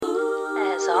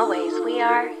always, we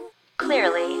are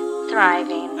clearly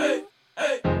thriving. We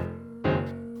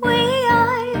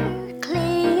are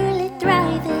clearly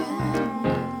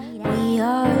thriving. We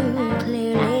are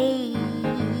clearly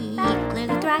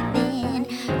thriving.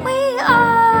 We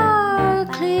are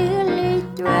clearly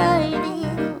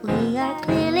thriving. We are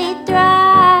clearly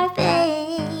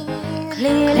thriving.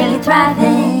 Clearly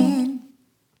thriving.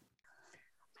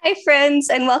 Hi, friends,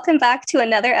 and welcome back to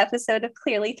another episode of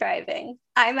Clearly Thriving.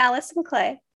 I'm Allison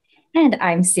Clay. And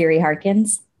I'm Siri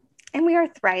Harkins. And we are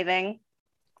thriving.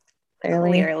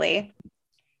 Clearly.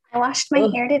 I washed my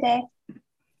hair today.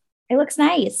 It looks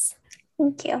nice.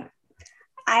 Thank you.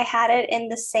 I had it in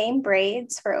the same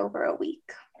braids for over a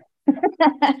week.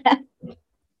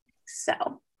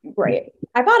 So. Great.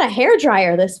 I bought a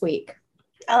hairdryer this week.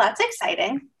 Oh, that's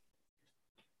exciting.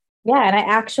 Yeah, and I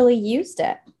actually used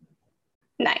it.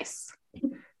 Nice.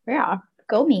 Yeah,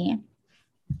 go me.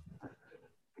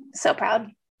 So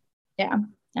proud. Yeah,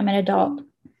 I'm an adult.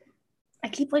 I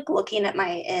keep looking at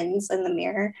my ends in the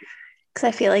mirror because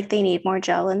I feel like they need more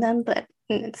gel in them, but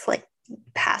it's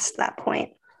past that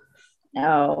point.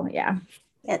 Oh, yeah.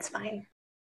 It's fine.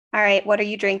 All right, what are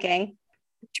you drinking?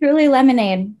 Truly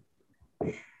lemonade.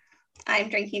 I'm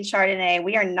drinking Chardonnay.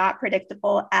 We are not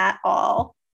predictable at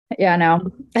all. Yeah,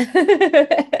 no.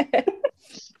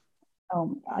 Oh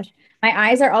my gosh. My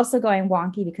eyes are also going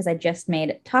wonky because I just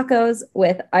made tacos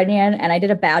with onion and I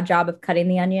did a bad job of cutting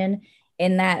the onion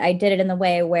in that I did it in the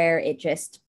way where it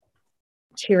just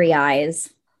teary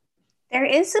eyes. There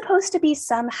is supposed to be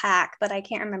some hack, but I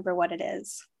can't remember what it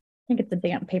is. I think it's a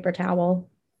damp paper towel.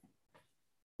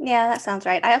 Yeah, that sounds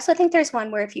right. I also think there's one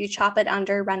where if you chop it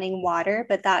under running water,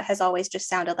 but that has always just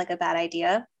sounded like a bad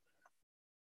idea.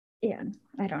 Yeah,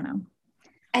 I don't know.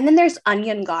 And then there's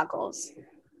onion goggles.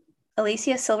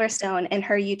 Alicia Silverstone in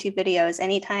her YouTube videos,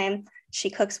 anytime she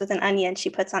cooks with an onion, she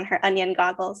puts on her onion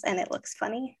goggles and it looks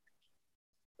funny.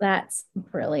 That's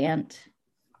brilliant.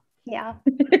 Yeah.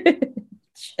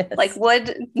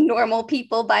 Would normal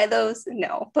people buy those?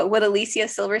 No. But would Alicia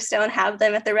Silverstone have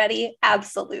them at the ready?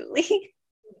 Absolutely.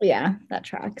 Yeah, that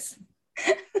tracks.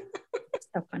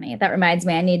 So funny. That reminds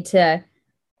me, I need to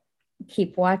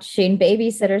keep watching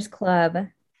Babysitter's Club.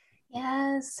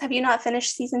 Yes. Have you not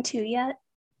finished season 2 yet?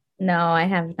 No, I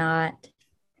have not.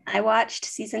 I watched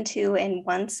season 2 in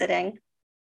one sitting.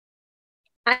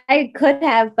 I could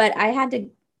have, but I had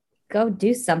to go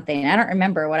do something. I don't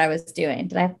remember what I was doing.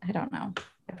 Did I? I don't know.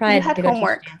 I probably had to go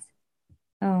homework.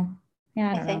 Oh,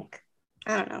 yeah. I think.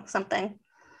 I don't know, something.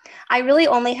 I really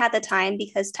only had the time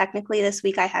because technically this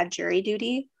week I had jury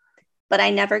duty, but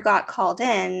I never got called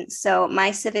in. So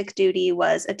my civic duty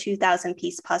was a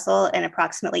 2,000-piece puzzle and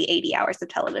approximately 80 hours of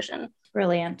television.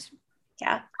 Brilliant.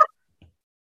 Yeah.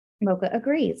 Mocha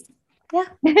agrees. Yeah.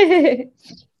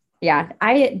 Yeah,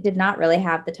 I did not really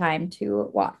have the time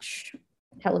to watch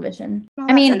television. Well,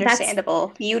 I mean,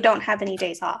 understandable. You don't have any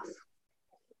days off.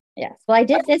 Yes. Well, I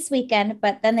did this weekend,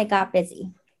 but then they got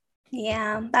busy.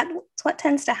 Yeah, that's what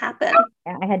tends to happen.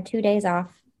 Yeah, I had 2 days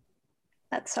off.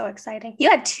 That's so exciting.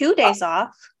 You had 2 days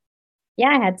off? Yeah,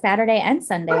 I had Saturday and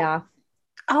Sunday off.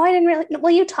 Oh, I didn't really.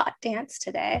 Well, you taught dance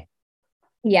today.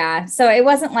 Yeah, so it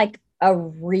wasn't like a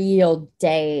real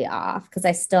day off because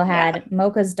I still had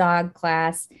Mocha's dog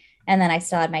class and then I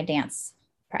still had my dance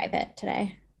private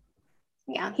today.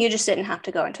 Yeah, you just didn't have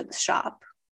to go into the shop.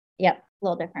 Yep, a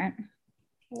little different.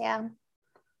 Yeah,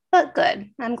 but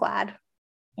good. I'm glad.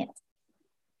 Yes.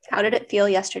 How did it feel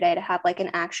yesterday to have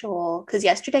an actual, because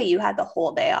yesterday you had the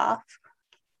whole day off.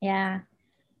 Yeah,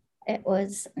 it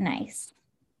was nice.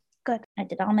 Good. I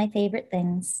did all my favorite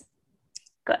things.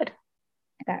 Good.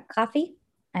 I got coffee.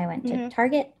 I went to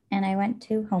Target and I went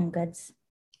to Home Goods.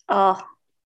 Oh,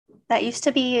 that used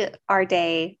to be our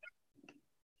day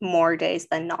more days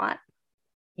than not.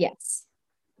 Yes.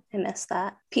 I miss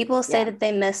that. People say that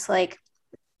they miss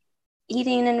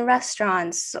eating in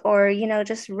restaurants or,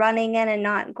 just running in and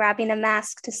not grabbing a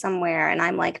mask to somewhere. And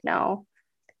I'm like, no,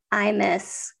 I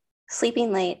miss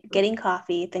sleeping late, getting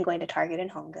coffee, then going to Target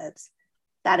and Home Goods.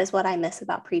 That is what I miss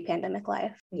about pre-pandemic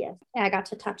life. Yes. Yeah, I got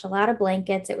to touch a lot of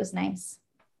blankets. It was nice.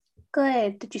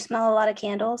 Good. Did you smell a lot of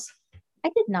candles? I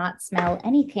did not smell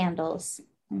any candles.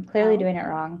 I'm clearly doing it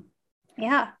wrong.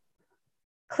 Yeah.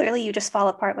 Clearly you just fall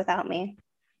apart without me.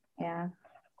 Yeah.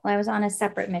 Well, I was on a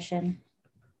separate mission,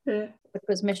 which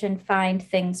was mission find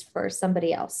things for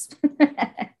somebody else.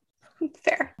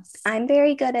 Fair. I'm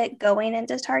very good at going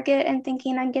into Target and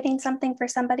thinking I'm getting something for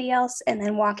somebody else and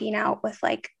then walking out with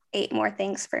 8 more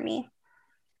things for me.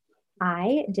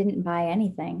 I didn't buy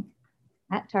anything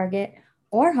at Target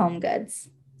or Home Goods.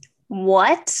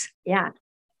 What? Yeah.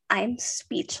 I'm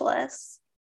speechless.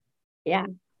 Yeah.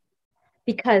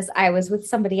 because I was with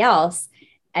somebody else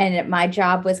and my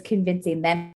job was convincing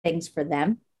them things for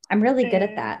them. I'm really good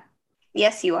at that.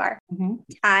 Yes, you are.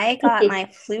 I got my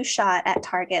flu shot at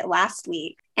Target last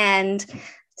week. And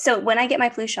so when I get my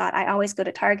flu shot, I always go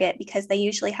to Target because they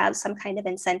usually have some kind of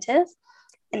incentive.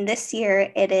 And this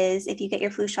year it is, if you get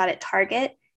your flu shot at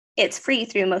Target, it's free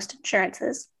through most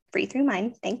insurances, free through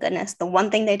mine. Thank goodness. The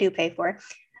one thing they do pay for.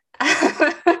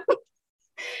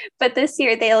 But this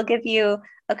year they'll give you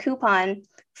a coupon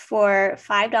for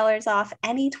 $5 off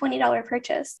any $20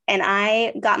 purchase. And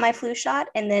I got my flu shot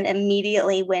and then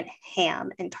immediately went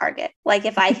ham in Target. Like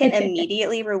if I can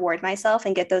immediately reward myself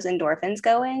and get those endorphins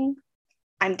going,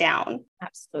 I'm down.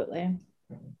 Absolutely.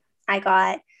 I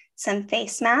got some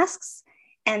face masks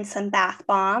and some bath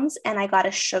bombs, and I got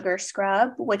a sugar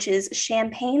scrub, which is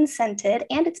champagne scented,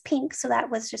 and it's pink. So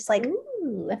that was just like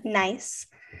nice.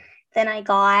 Then I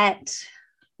got,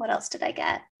 what else did I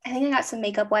get? I think I got some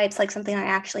makeup wipes, like something I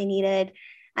actually needed.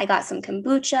 I got some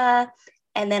kombucha,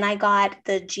 and then I got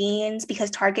the jeans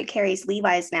because Target carries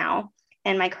Levi's now.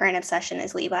 And my current obsession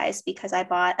is Levi's because I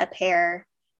bought a pair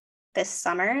this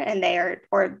summer and they are,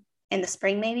 or in the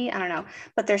spring maybe, I don't know,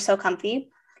 but they're so comfy.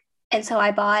 And so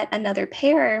I bought another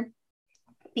pair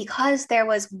because there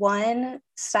was one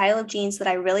style of jeans that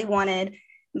I really wanted,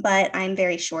 but I'm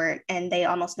very short and they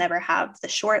almost never have the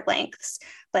short lengths.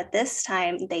 But this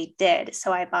time they did.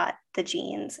 So I bought the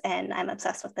jeans and I'm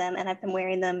obsessed with them and I've been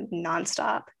wearing them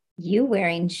nonstop. You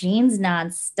wearing jeans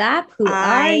nonstop? Who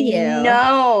are you?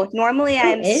 No, normally Who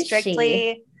I'm is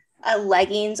strictly a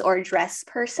leggings or dress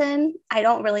person. I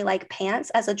don't really like pants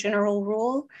as a general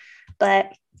rule,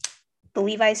 but the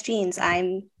Levi's jeans,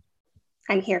 I'm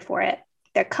here for it.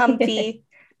 They're comfy.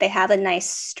 They have a nice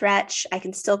stretch. I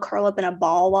can still curl up in a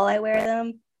ball while I wear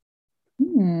them.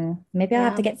 Maybe I'll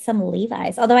have to get some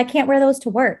Levi's, although I can't wear those to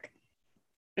work.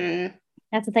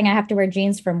 That's the thing. I have to wear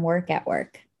jeans from work at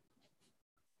work.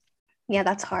 Yeah,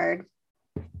 that's hard.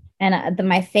 And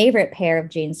my favorite pair of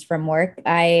jeans from work,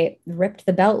 I ripped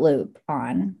the belt loop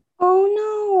on. Oh,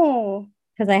 no.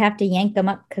 Because I have to yank them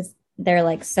up because they're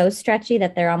like so stretchy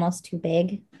that they're almost too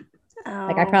big.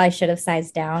 Like I probably should have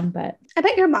sized down, but I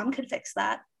bet your mom could fix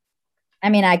that. I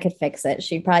mean, I could fix it.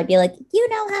 She'd probably be like, you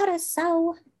know how to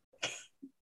sew.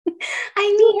 I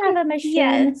mean, you have a machine.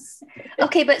 Yes.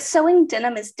 Okay, but sewing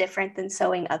denim is different than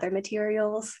sewing other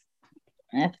materials.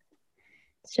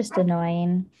 It's just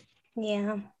annoying.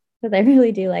 Yeah. Because I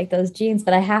really do like those jeans,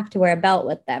 but I have to wear a belt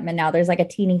with them. And now there's like a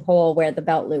teeny hole where the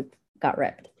belt loop got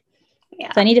ripped.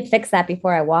 Yeah. So I need to fix that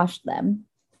before I wash them.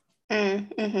 Yeah.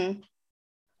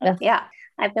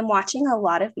 I've been watching a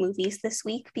lot of movies this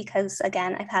week because,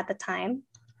 again, I've had the time,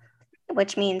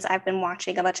 which means I've been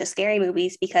watching a bunch of scary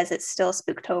movies because it's still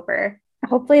Spooktober.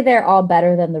 Hopefully they're all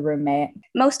better than The Roommate.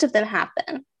 Most of them have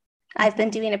been. I've been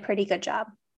doing a pretty good job.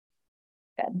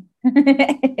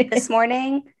 Good. This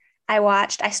morning,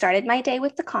 I started my day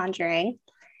with The Conjuring,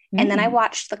 and then I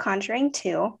watched The Conjuring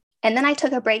 2. And then I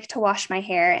took a break to wash my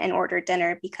hair and order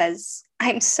dinner because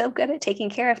I'm so good at taking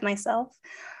care of myself.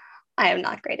 I am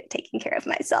not great at taking care of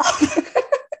myself.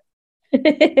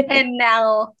 And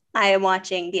now I am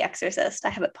watching The Exorcist. I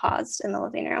have it paused in the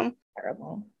living room.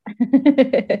 Terrible.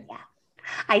 Yeah.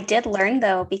 I did learn,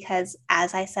 though, because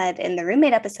as I said in the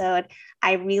Roommate episode,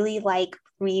 I really like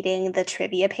reading the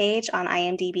trivia page on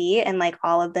IMDb and like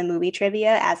all of the movie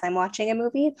trivia as I'm watching a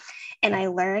movie. And I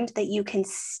learned that you can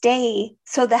stay.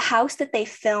 So the house that they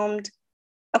filmed,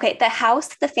 the house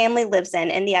that the family lives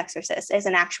in The Exorcist is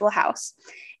an actual house.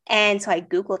 And so I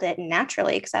Googled it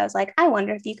naturally because I was like, I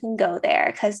wonder if you can go there.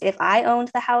 Because if I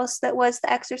owned the house that was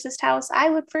the Exorcist house, I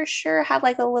would for sure have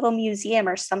like a little museum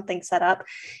or something set up.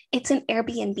 It's an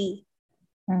Airbnb.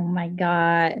 Oh my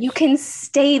God. You can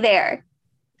stay there.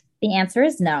 The answer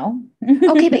is no.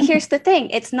 Okay, but here's the thing.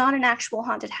 It's not an actual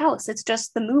haunted house. It's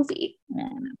just the movie.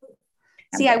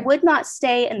 See, I would not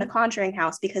stay in the Conjuring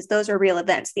house because those are real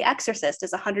events. The Exorcist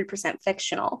is 100%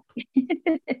 fictional.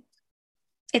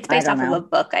 It's based off of a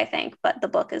book, I think, but the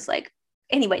book is like,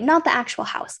 anyway, not the actual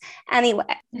house. Anyway.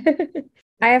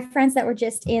 I have friends that were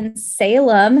just in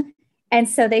Salem. And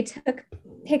so they took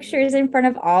pictures in front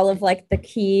of all of like the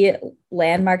key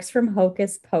landmarks from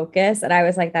Hocus Pocus. And I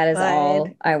was like, that is all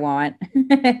I want.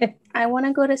 I want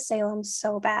to go to Salem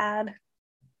so bad.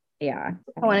 Yeah.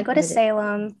 I want to go to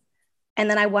Salem. And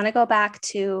then I want to go back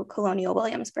to Colonial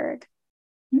Williamsburg.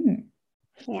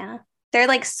 Yeah. They're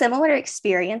like similar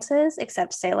experiences,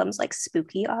 except Salem's like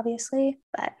spooky, obviously.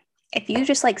 But if you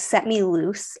just like set me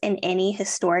loose in any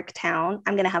historic town,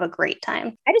 I'm going to have a great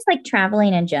time. I just like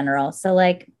traveling in general. So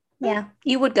like, yeah,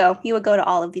 you would go to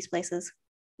all of these places.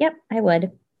 Yep, I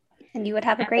would. And you would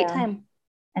have a great time.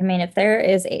 I mean, if there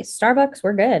is a Starbucks,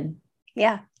 we're good.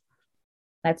 Yeah.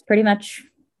 That's pretty much.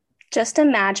 Just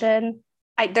imagine,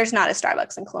 there's not a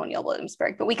Starbucks in Colonial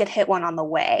Williamsburg, but we could hit one on the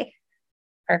way.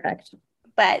 Perfect.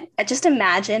 But just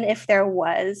imagine if there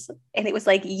was, and it was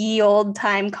like ye old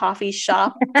time coffee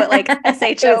shop, but like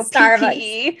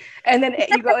SHOPPE, and then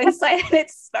you go inside and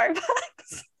it's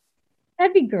Starbucks.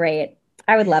 That'd be great.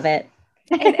 I would love it.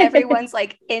 And everyone's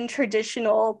like in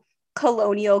traditional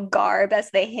colonial garb as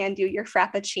they hand you your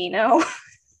Frappuccino.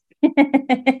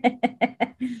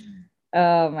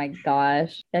 Oh my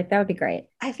gosh. Like, that would be great.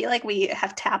 I feel like we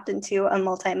have tapped into a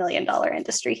multi-million-dollar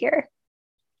industry here.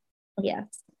 Yes.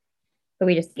 But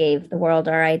we just gave the world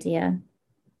our idea.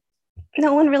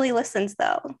 No one really listens,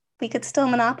 though. We could still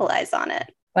monopolize on it.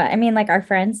 Well, I mean, like, our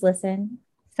friends listen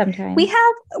sometimes.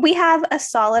 We have a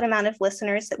solid amount of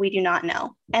listeners that we do not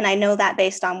know. And I know that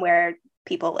based on where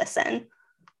people listen,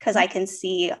 because I can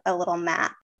see a little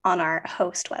map on our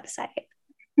host website.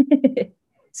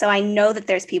 So I know that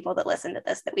there's people that listen to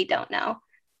this that we don't know.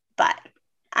 But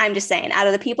I'm just saying, out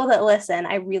of the people that listen,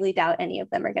 I really doubt any of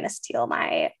them are going to steal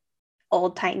my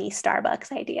old tiny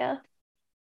Starbucks idea.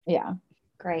 Yeah.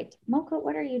 Great. Mocha,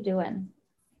 what are you doing?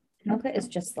 Mocha is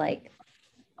just like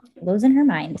losing her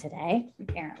mind today,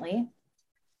 apparently.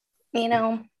 You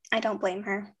know, I don't blame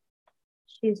her.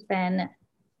 She's been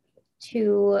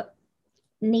too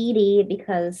needy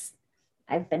because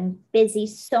I've been busy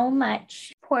so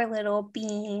much. Poor little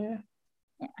bean.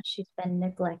 Yeah, she's been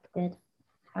neglected.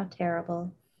 How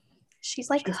terrible. She's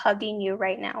like hugging you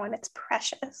right now, and it's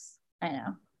precious. I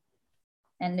know.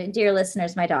 And dear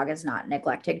listeners, my dog is not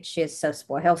neglected. She is so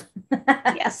spoiled.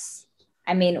 Yes.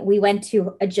 I mean, we went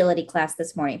to agility class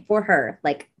this morning for her.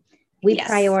 Like, we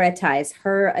prioritize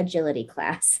her agility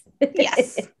class.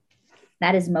 Yes.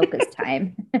 That is Mocha's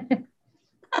time.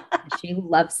 She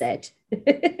loves it.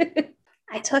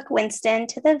 I took Winston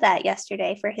to the vet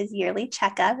yesterday for his yearly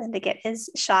checkup and to get his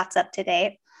shots up to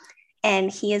date.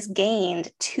 And he has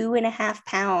gained 2.5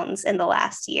 pounds in the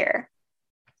last year,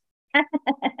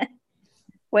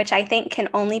 which I think can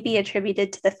only be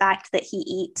attributed to the fact that he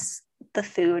eats the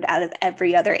food out of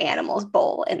every other animal's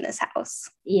bowl in this house.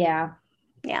 Yeah.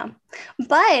 Yeah.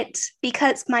 But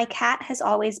because my cat has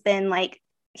always been like,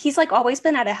 he's like always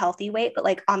been at a healthy weight, but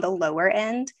like on the lower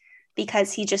end,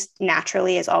 because he just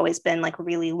naturally has always been like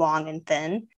really long and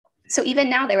thin. So even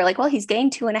now they were like, well, he's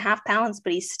gained 2.5 pounds,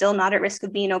 but he's still not at risk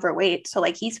of being overweight. So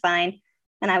like, he's fine.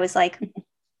 And I was like,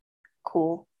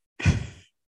 cool.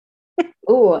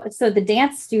 Oh, so the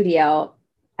dance studio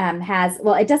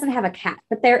it doesn't have a cat,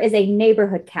 but there is a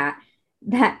neighborhood cat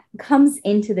that comes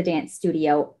into the dance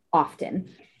studio often.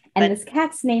 And this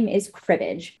cat's name is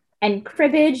Cribbage. And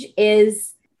Cribbage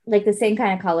is like the same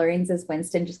kind of colorings as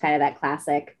Winston, just kind of that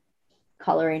classic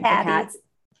coloring Tabby. for cats.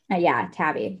 Yeah,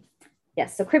 tabby.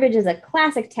 Yes, so Cribbage is a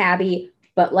classic tabby,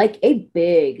 but like a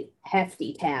big,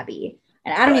 hefty tabby.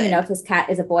 And I don't even know if this cat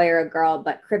is a boy or a girl,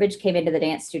 but Cribbage came into the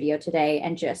dance studio today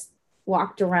and just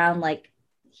walked around like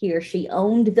he or she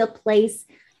owned the place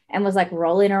and was like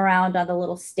rolling around on the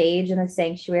little stage in the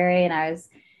sanctuary.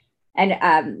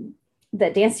 And the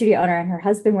dance studio owner and her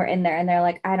husband were in there and they're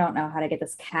like, I don't know how to get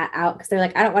this cat out. Cause they're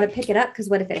like, I don't want to pick it up. Cause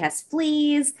what if it has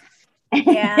fleas?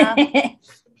 Yeah.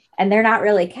 And they're not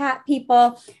really cat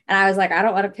people. And I was like, I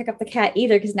don't want to pick up the cat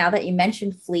either. Cause now that you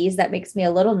mentioned fleas, that makes me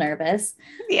a little nervous.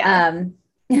 Yeah.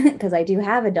 Cause I do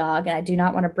have a dog and I do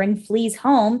not want to bring fleas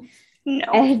home. No.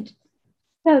 And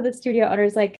so the studio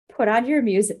owner's like, put on your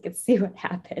music and see what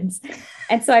happens.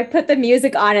 And so I put the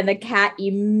music on and the cat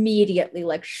immediately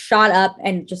like shot up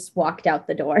and just walked out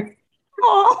the door.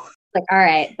 Oh, Like, all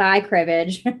right, bye,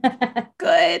 Cribbage.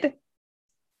 good.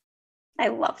 I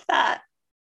love that.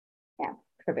 Yeah,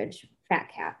 Cribbage, fat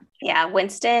cat. Yeah,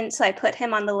 Winston. So I put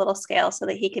him on the little scale so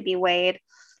that he could be weighed.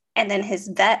 And then his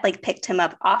vet like picked him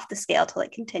up off the scale to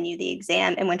like continue the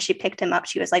exam. And when she picked him up,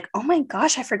 she was like, oh my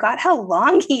gosh, I forgot how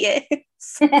long he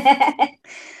is.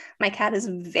 My cat is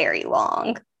very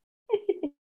long.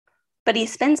 But he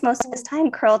spends most of his time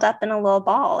curled up in a little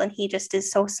ball. And he just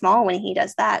is so small when he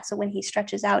does that. So when he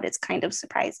stretches out, it's kind of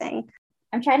surprising.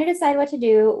 I'm trying to decide what to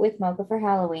do with Mocha for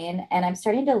Halloween. And I'm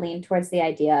starting to lean towards the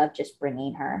idea of just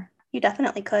bringing her. You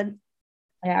definitely could.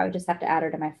 Yeah, I would just have to add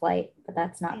her to my flight, but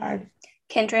that's not hard.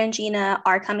 Kendra and Gina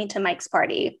are coming to Mike's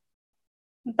party,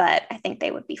 but I think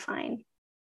they would be fine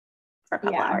for a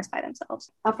couple hours by themselves.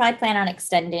 I'll probably plan on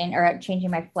extending or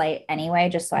changing my flight anyway,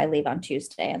 just so I leave on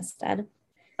Tuesday instead.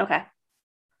 Okay.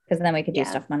 Because then we could do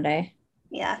stuff Monday.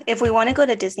 Yeah. If we want to go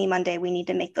to Disney Monday, we need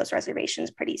to make those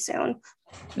reservations pretty soon.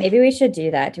 Maybe we should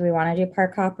do that. Do we want to do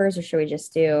park hoppers or should we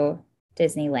just do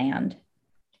Disneyland?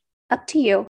 Up to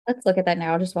you. Let's look at that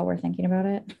now just while we're thinking about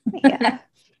it. Yeah.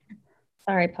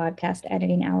 Sorry, podcast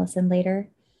editing Allison later.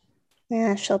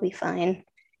 Yeah, she'll be fine.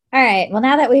 All right. Well,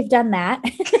 now that we've done that,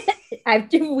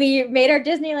 we made our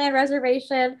Disneyland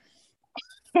reservation,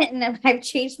 and I've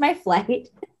changed my flight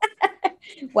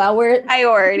while we're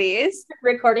Priorities.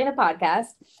 recording a podcast.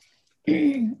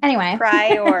 Anyway,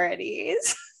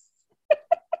 Priorities.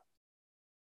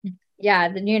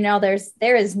 yeah,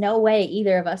 there is no way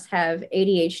either of us have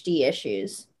ADHD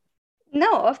issues.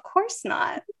 No, of course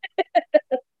not.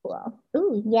 Well,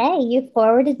 ooh, yay! You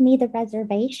forwarded me the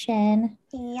reservation.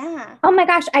 Yeah. Oh my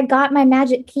gosh, I got my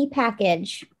Magic Key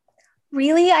package.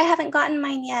 Really? I haven't gotten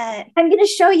mine yet. I'm gonna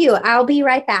show you. I'll be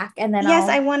right back, and then Yes,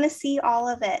 I want to see all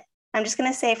of it. I'm just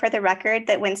going to say for the record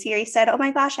that when Siri said, "Oh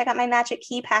my gosh, I got my Magic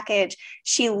Key package,"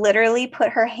 she literally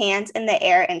put her hands in the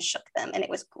air and shook them, and it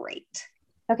was great.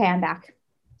 Okay, I'm back.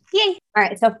 Yay. All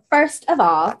right. So first of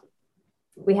all,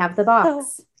 we have the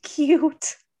box. So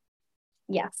cute.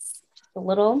 Yes, the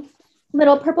little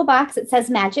purple box. It says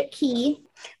Magic Key.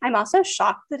 I'm also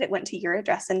shocked that it went to your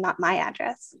address and not my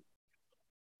address.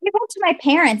 It went to my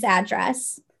parents'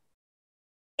 address.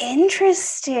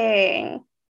 Interesting.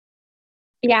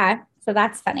 Yeah, so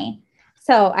that's funny.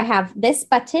 So I have this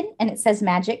button and it says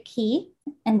Magic Key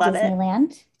and Love it.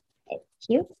 Disneyland. It's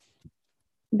cute.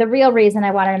 The real reason I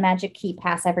wanted a Magic Key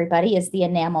pass, everybody, is the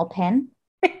enamel pin.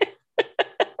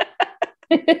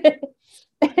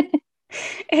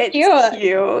 It's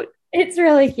cute. It's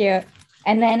really cute.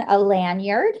 And then a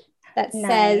lanyard that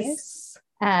says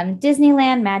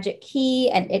Disneyland Magic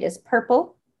Key, and it is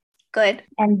purple. Good.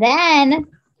 And then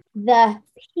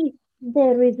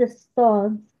there is a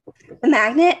stone. The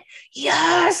magnet?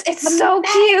 Yes, it's The so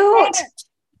magnet! cute.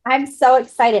 I'm so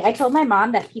excited. I told my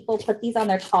mom that people put these on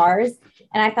their cars,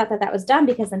 and I thought that was dumb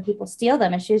because then people steal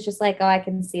them. And she was just like, "Oh, I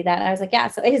can see that." And I was like, "Yeah."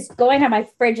 So it is going on my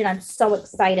fridge, and I'm so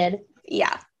excited.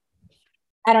 Yeah.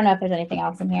 I don't know if there's anything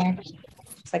else in here.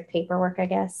 It's like paperwork, I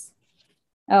guess.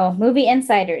 Oh, movie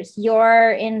insiders,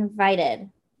 you're invited.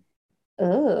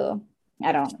 Oh,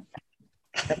 I don't know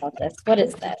about this. What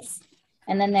is this?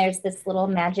 And then there's this little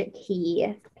Magic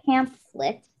Key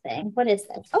pamphlet thing. What is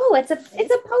this? Oh, it's a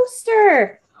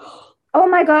poster. Oh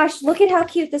my gosh, look at how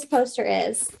cute this poster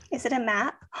is. Is it a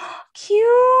map?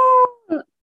 Cute.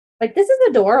 Like, this is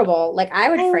adorable. Like, I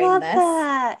would frame love this.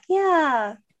 that.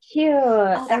 Yeah. Cute.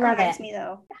 Oh, that I love reminds it. me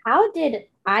though. How did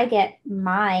I get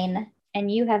mine and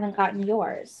you haven't gotten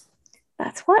yours?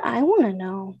 That's what I want to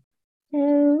know.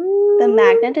 The The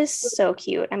magnet is so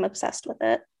cute. I'm obsessed with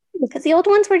it. Because the old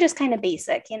ones were just kind of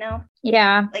basic, you know?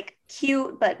 Yeah. Like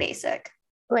cute, but basic.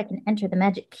 Oh, I can enter the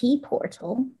Magic Key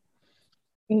portal.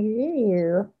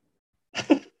 Ew.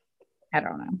 I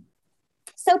don't know.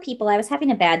 So people, I was having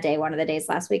a bad day one of the days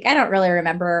last week. I don't really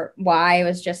remember why. It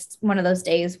was just one of those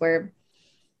days where,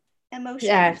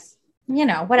 Emotions.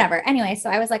 whatever. Anyway, so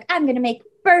I was like, I'm going to make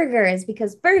burgers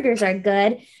because burgers are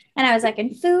good. And I was like,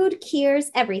 and food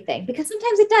cures everything, because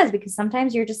sometimes it does, because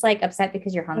sometimes you're just like upset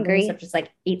because you're hungry. So just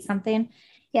like eat something.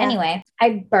 Yeah. Anyway,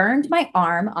 I burned my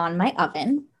arm on my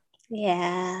oven.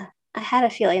 Yeah. I had a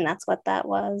feeling that's what that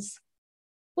was.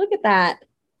 Look at that.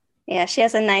 Yeah, she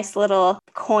has a nice little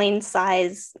coin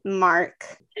size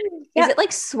mark. Yeah. Is it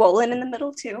like swollen in the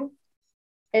middle too?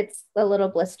 It's a little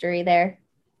blistery there.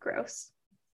 Gross.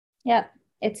 Yep,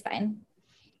 it's fine.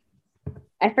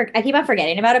 I keep on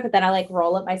forgetting about it, but then I like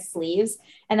roll up my sleeves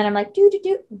and then I'm like, do.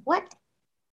 What?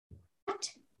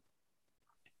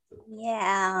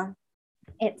 Yeah.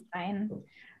 It's fine.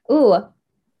 Ooh,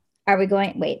 are we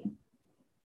going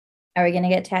to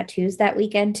get tattoos that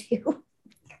weekend too?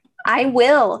 I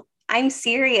will. I'm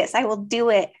serious. I will do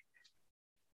it.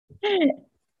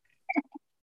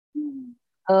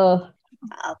 Oh.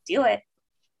 I'll do it.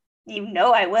 You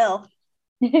know I will.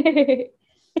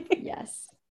 Yes.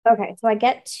 Okay, so I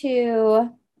get to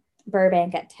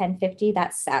Burbank at 10:50.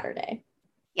 That's Saturday.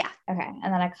 Yeah. Okay,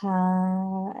 and then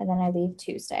I leave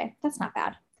Tuesday. That's not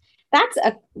bad. That's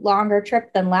a longer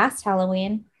trip than last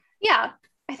Halloween. Yeah.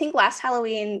 I think last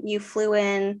Halloween you flew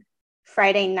in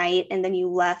Friday night and then you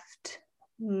left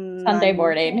Sunday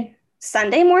morning.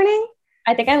 Sunday morning?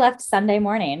 I think I left Sunday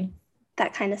morning.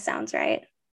 That kind of sounds right.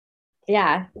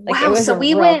 Yeah. Like, wow. So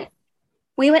we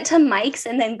went to Mike's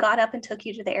and then got up and took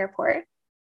you to the airport.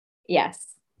 Yes.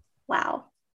 Wow.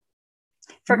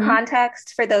 For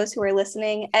context, for those who are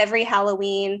listening, every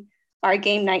Halloween, our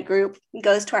game night group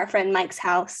goes to our friend Mike's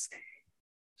house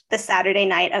the Saturday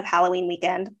night of Halloween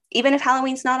weekend. Even if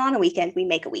Halloween's not on a weekend, we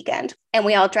make a weekend. And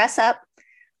we all dress up.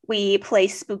 We play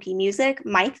spooky music.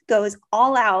 Mike goes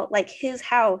all out, like his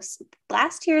house.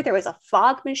 Last year, there was a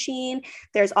fog machine.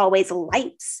 There's always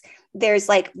lights. There's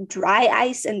like dry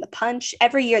ice in the punch.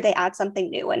 Every year they add something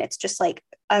new, and it's just like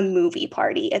a movie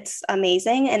party. It's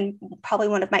amazing and probably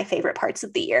one of my favorite parts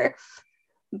of the year.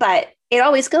 But it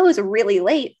always goes really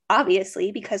late,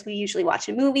 obviously, because we usually watch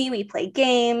a movie, we play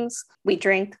games, we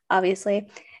drink, obviously.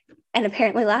 And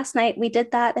apparently last night we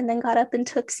did that and then got up and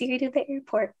took Siri to the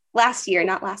airport. Last year,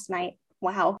 not last night.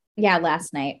 Wow. Yeah,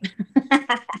 last night.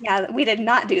 Yeah, we did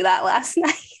not do that last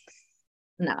night.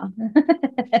 No.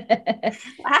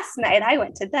 Last night I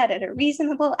went to bed at a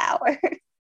reasonable hour.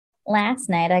 Last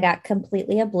night I got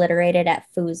completely obliterated at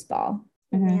foosball.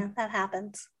 Mm-hmm. Yeah, that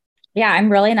happens. Yeah,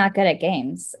 I'm really not good at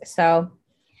games. So,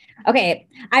 okay,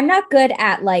 I'm not good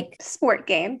at like sport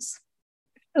games,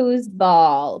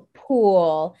 foosball,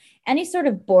 pool, any sort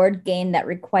of board game that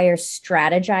requires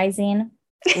strategizing.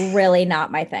 Really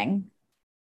not my thing.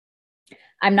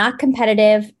 I'm not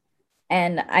competitive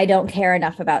and I don't care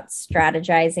enough about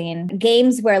strategizing.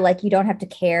 Games where like you don't have to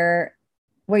care,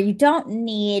 where you don't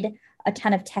need a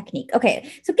ton of technique.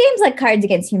 Okay, so games like Cards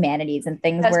Against Humanities and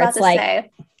things where it's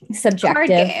like subjective. Card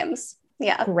games.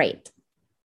 Yeah. Great.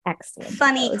 Excellent.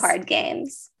 Funny card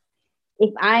games.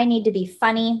 If I need to be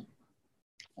funny,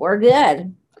 we're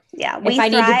good. Yeah. If I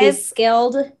need to be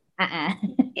skilled,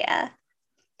 Yeah.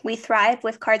 We thrive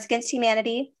with Cards Against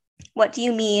Humanity, What Do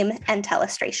You Meme, and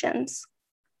Telestrations.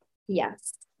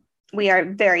 Yes. We are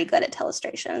very good at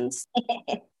Telestrations.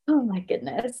 Oh my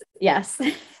goodness. Yes.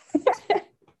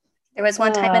 There was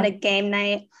one time in a game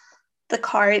night,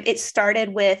 it started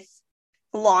with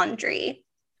laundry.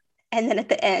 And then at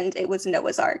the end, it was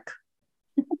Noah's Ark.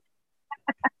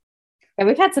 Yeah,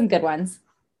 we've had some good ones.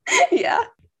 Yeah.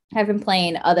 I've been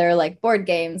playing other like board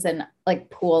games and like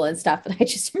pool and stuff. And I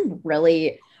just am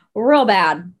really, real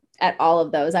bad at all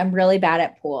of those. I'm really bad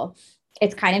at pool.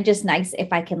 It's kind of just nice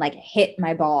if I can like hit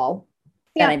my ball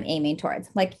that I'm aiming towards.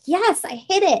 I'm like, yes, I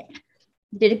hit it.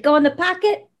 Did it go in the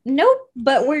pocket? Nope,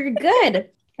 but we're good.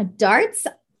 Darts,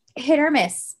 hit or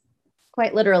miss,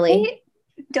 quite literally.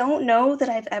 I don't know that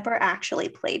I've ever actually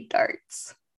played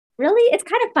darts. Really? It's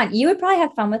kind of fun. You would probably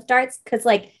have fun with darts because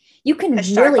like you can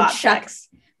really chuck.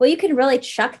 Well, you can really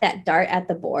chuck that dart at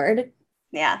the board.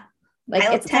 Yeah. Like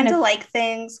I tend to like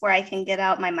things where I can get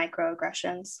out my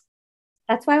microaggressions.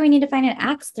 That's why we need to find an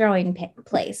axe throwing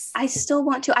place. I still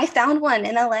want to. I found one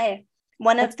in LA.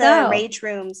 One of the rage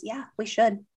rooms. Yeah, we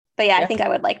should. But yeah, I think I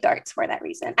would like darts for that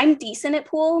reason. I'm decent at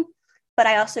pool, but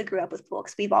I also grew up with pool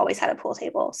because we've always had a pool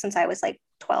table since I was like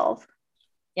 12.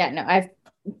 Yeah, no, I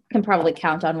can probably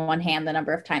count on one hand the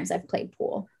number of times I've played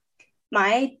pool.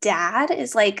 My dad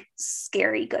is like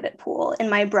scary good at pool, and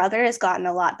my brother has gotten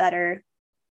a lot better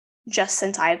just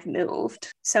since I've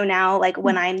moved. So now like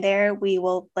when I'm there, we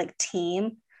will like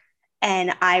team,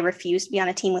 and I refuse to be on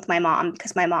a team with my mom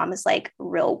because my mom is like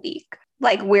real weak.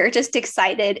 Like we're just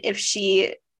excited if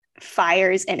she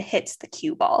fires and hits the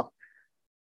cue ball.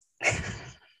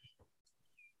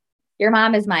 Your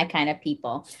mom is my kind of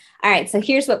people. All right, so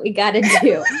here's what we got to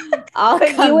do. I'll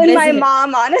put you and my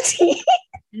mom on a team.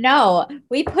 No,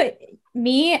 we put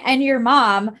me and your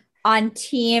mom on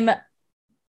team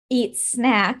eat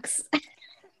snacks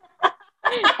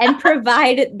and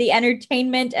provide the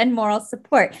entertainment and moral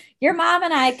support. Your mom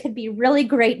and I could be really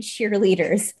great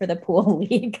cheerleaders for the pool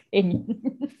league.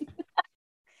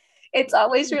 It's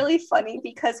always really funny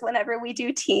because whenever we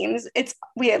do teams,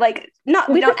 we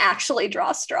don't actually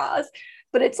draw straws,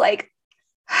 but it's like,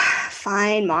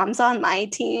 fine, mom's on my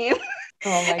team. Oh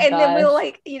my and then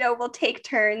we'll we'll take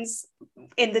turns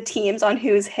in the teams on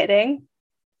who's hitting.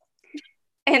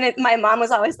 And my mom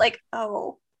was always like,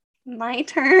 oh, my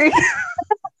turn.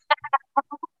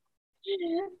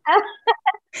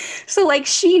 So like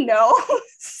she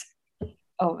knows.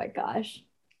 Oh my gosh.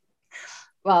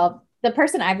 Well, the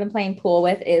person I've been playing pool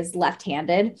with is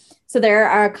left-handed. So there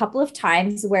are a couple of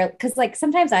times where, because like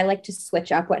sometimes I like to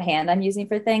switch up what hand I'm using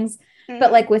for things. Mm-hmm.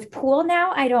 But like with pool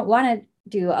now, I don't want to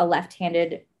do a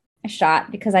left-handed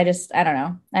shot because I don't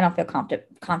know. I don't feel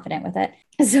confident with it.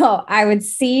 So I would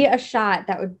see a shot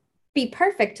that would be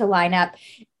perfect to line up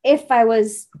if I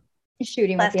was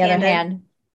shooting with the other hand.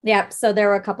 Yep. So there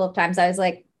were a couple of times I was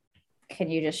like, can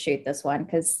you just shoot this one?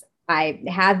 Because I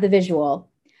have the visual,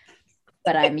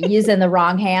 but I'm using the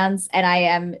wrong hands and I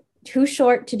am too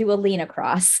short to do a lean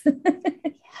across.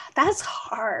 That's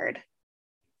hard.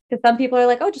 Because some people are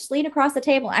like, oh, just lean across the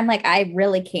table. I'm like, I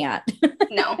really can't.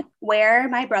 No, where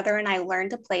my brother and I learned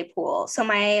to play pool. So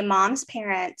my mom's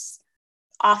parents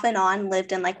off and on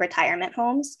lived in like retirement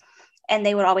homes, and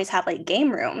they would always have like game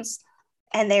rooms,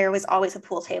 and there was always a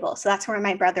pool table. So that's where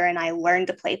my brother and I learned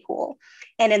to play pool.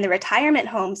 And in the retirement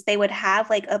homes, they would have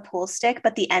like a pool stick,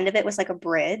 but the end of it was like a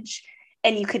bridge.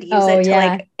 and you could use Oh, it to yeah.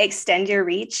 like extend your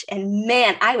reach. And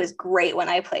man, I was great when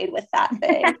I played with that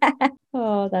thing.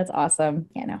 Oh, that's awesome.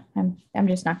 Yeah, no, I'm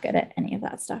just not good at any of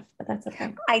that stuff, but that's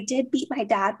okay. I did beat my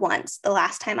dad once the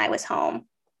last time I was home,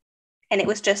 and it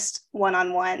was just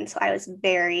one-on-one. So I was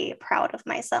very proud of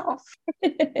myself.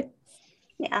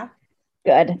 Yeah.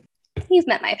 Good. You've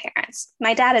met my parents.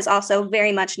 My dad is also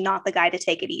very much not the guy to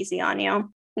take it easy on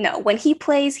you. No, when he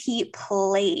plays, he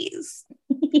plays.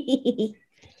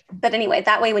 But anyway,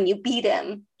 that way when you beat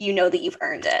him, you know that you've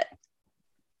earned it.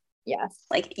 Yes.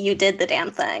 Like you did the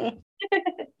damn thing.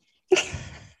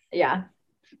 Yeah.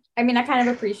 I mean, I kind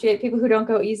of appreciate people who don't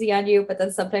go easy on you, but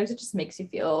then sometimes it just makes you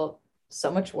feel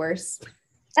so much worse.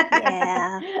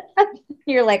 Yeah.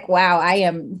 You're like, wow, I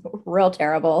am real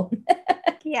terrible.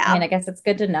 Yeah. I mean, I guess it's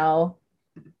good to know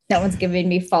no one's giving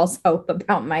me false hope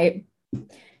about my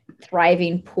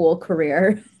thriving pool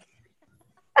career.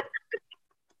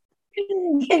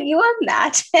 Can you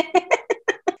imagine?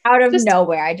 Out of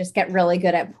nowhere, I just get really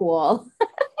good at pool.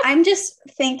 I'm just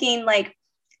thinking like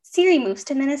Siri moves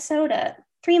to Minnesota.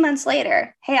 3 months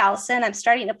later, hey, Allison, I'm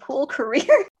starting a pool career.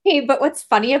 Hey, but what's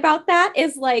funny about that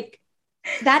is like,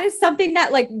 that is something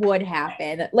that like would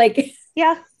happen. Like,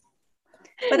 Yeah.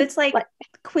 But it's like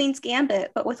Queen's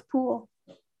Gambit, but with pool.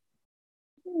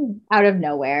 out of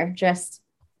nowhere, just,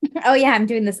 oh yeah, I'm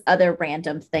doing this other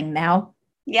random thing now.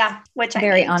 Yeah, which I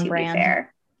Very mean, on to be brand.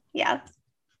 fair. Yeah.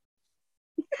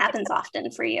 Happens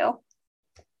often for you.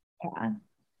 Yeah.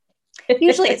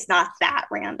 Usually it's not that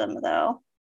random though.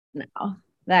 No,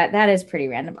 that is pretty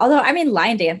random. Although, I mean,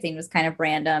 line dancing was kind of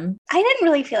random. I didn't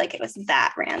really feel like it was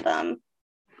that random.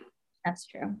 That's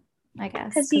true, I guess.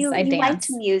 Because you I liked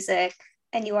dance. music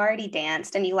and you already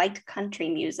danced and you liked country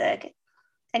music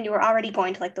and you were already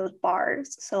going to like those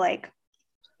bars. So like,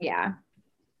 Yeah.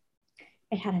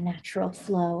 It had a natural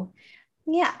flow.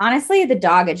 yeah, Honestly, the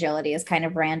dog agility is kind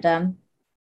of random.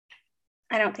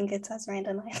 I don't think it's as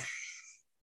random either.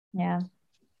 Yeah.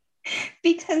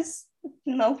 Because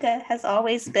Mocha has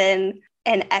always been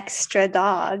an extra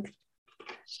dog.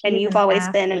 And She's you've an always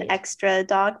been an athlete. extra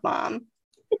dog mom.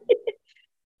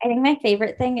 I think my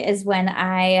favorite thing is when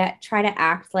I try to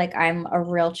act like I'm a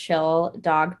real chill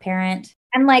dog parent.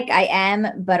 I'm like, I am,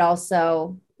 but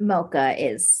also Mocha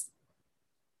is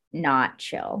not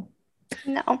chill.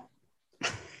 No.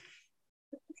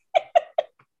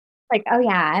 Like, oh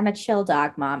yeah, I'm a chill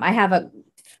dog mom. I have a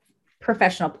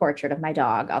professional portrait of my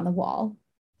dog on the wall.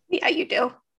 Yeah, you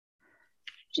do.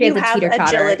 She has You a have teeter-totter.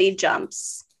 agility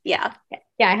jumps. Yeah.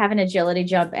 Yeah, I have an agility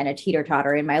jump and a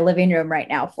teeter-totter in my living room right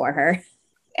now for her.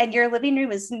 And your living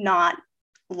room is not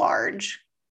large.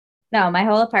 No, my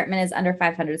whole apartment is under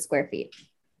 500 square feet.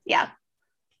 Yeah.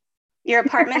 Your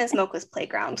apartment is Mocha's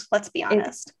playground. Let's be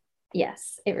honest.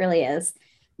 Yes, it really is.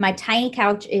 My tiny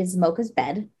couch is Mocha's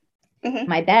bed. Mhm.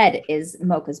 My bed is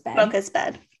Mocha's bed. Mocha's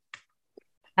bed.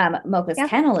 Mocha's Yeah.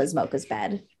 kennel is Mocha's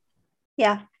bed.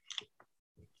 Yeah.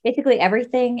 Basically,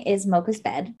 everything is Mocha's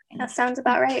bed. That sounds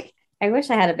about right. I wish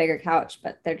I had a bigger couch,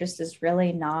 but there just is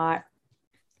really not.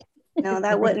 No,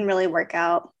 that wouldn't really work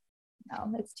out.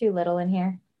 No, it's too little in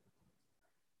here.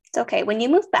 It's okay. When you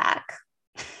move back,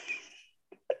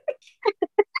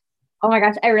 Oh my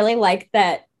gosh, I really like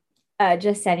that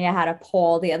Jasenia had a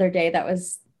poll the other day that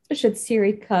was, should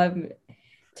Siri come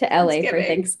to LA for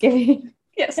Thanksgiving?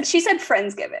 yes, she said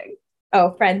Friendsgiving.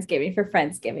 Oh, Friendsgiving for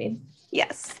Friendsgiving.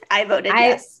 Yes, I voted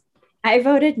yes. I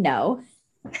voted no.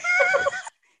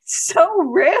 So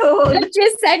rude.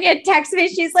 Jasenia texted me.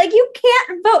 She's like, you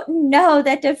can't vote no.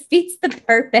 That defeats the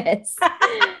purpose.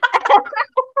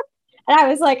 And I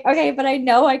was like, okay, but I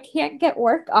know I can't get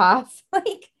work off.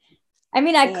 Like, I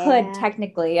mean, I could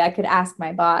technically, I could ask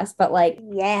my boss, but like,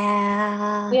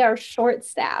 yeah, we are short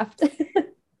staffed.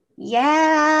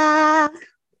 Yeah.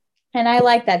 And I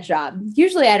like that job.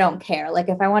 Usually I don't care. Like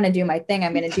if I want to do my thing,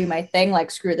 I'm going to do my thing,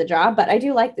 like screw the job, but I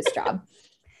do like this job.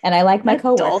 And I like my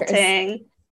coworkers. Adulting.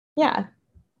 Yeah.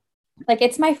 Like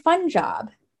it's my fun job.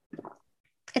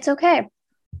 It's okay.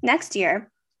 Next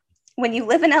year, when you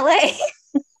live in LA,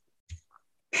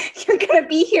 you're going to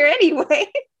be here anyway.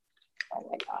 Oh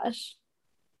my gosh.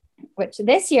 Which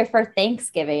this year for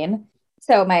Thanksgiving,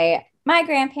 so my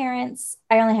grandparents,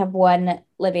 I only have one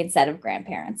living set of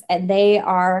grandparents, and they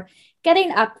are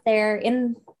getting up there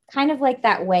in kind of like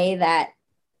that way that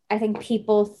I think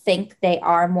people think they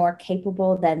are more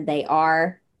capable than they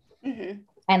are. Mm-hmm.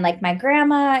 And like my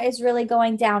grandma is really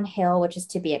going downhill, which is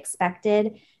to be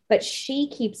expected. But she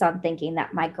keeps on thinking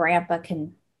that my grandpa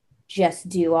can just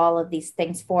do all of these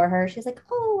things for her. She's like,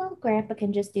 oh, well, grandpa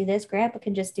can just do this. Grandpa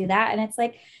can just do that. And it's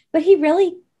like, but he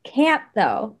really can't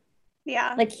though.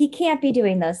 Yeah. Like he can't be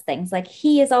doing those things. Like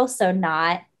he is also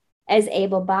not as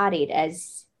able-bodied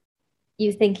as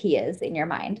you think he is in your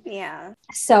mind. Yeah.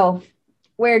 So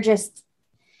we're just,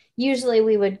 usually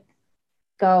we would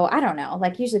go, I don't know,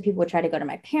 like usually people would try to go to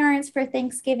my parents for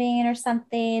Thanksgiving or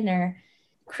something, or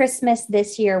Christmas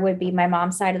this year would be my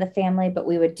mom's side of the family, but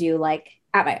we would do like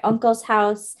at my uncle's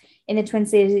house in the Twin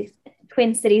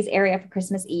Cities area for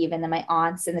Christmas Eve, and then my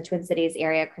aunt's in the Twin Cities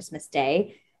area Christmas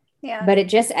Day. Yeah. But it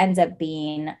just ends up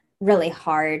being really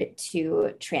hard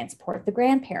to transport the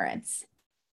grandparents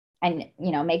and,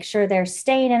 you know, make sure they're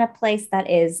staying in a place that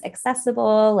is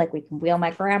accessible. Like we can wheel my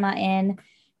grandma in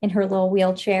her little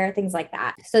wheelchair, things like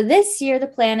that. So this year, the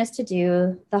plan is to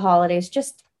do the holidays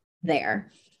just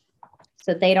there.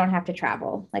 So they don't have to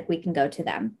travel. Like we can go to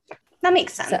them. That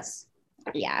makes sense.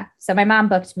 So, yeah. So my mom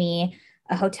booked me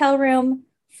a hotel room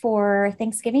for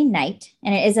Thanksgiving night,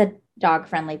 and it is a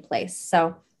dog-friendly place.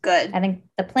 So good. I think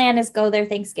the plan is go there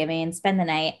Thanksgiving, spend the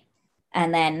night,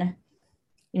 and then,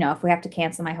 you know, if we have to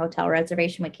cancel my hotel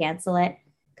reservation, we cancel it,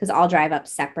 because I'll drive up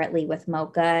separately with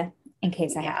Mocha in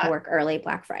case I have to work early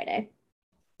Black Friday.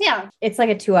 Yeah. It's like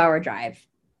a 2-hour drive.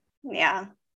 Yeah.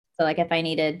 So like if I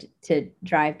needed to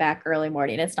drive back early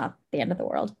morning, it's not the end of the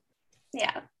world.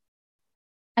 Yeah.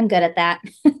 I'm good at that.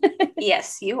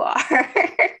 Yes, you are.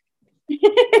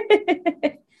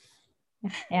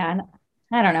 Yeah.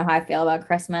 I don't know how I feel about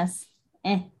Christmas.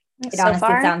 It So honestly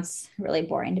far, sounds really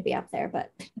boring to be up there,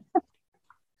 but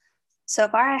so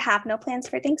far I have no plans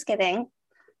for Thanksgiving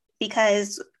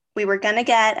because we were going to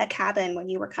get a cabin when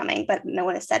you were coming, but no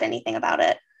one has said anything about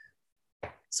it.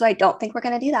 So I don't think we're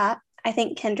going to do that. I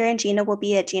think Kendra and Gina will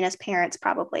be at Gina's parents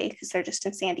probably because they're just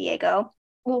in San Diego.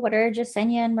 well, what are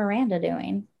Jasenia and Miranda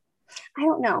doing? I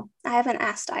don't know. I haven't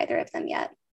asked either of them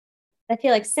yet. I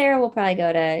feel like Sarah will probably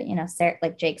go to, you know, Sarah,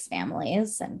 like Jake's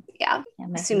families, and Yeah.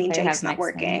 Mike Assuming and Claire Jake's have not Mike's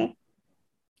working. family.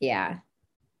 Yeah,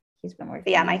 he's been working.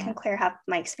 But yeah, Mike and Claire have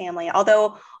Mike's family.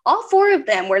 Although all four of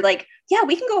them were like, yeah,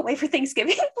 we can go away for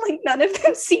Thanksgiving. Like none of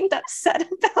them seemed upset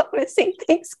about missing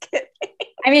Thanksgiving.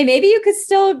 I mean, maybe you could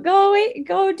still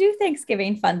go do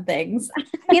Thanksgiving fun things.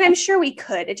 I mean, I'm sure we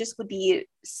could. It just would be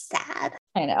sad.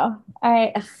 I know.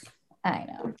 I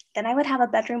know. Then I would have a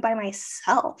bedroom by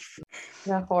myself.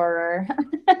 The horror.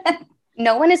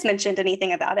 No one has mentioned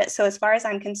anything about it. So as far as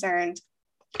I'm concerned,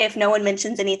 if no one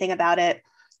mentions anything about it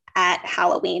at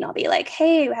Halloween, I'll be like,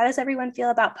 hey, how does everyone feel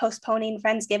about postponing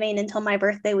Friendsgiving until my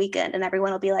birthday weekend? And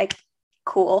everyone will be like,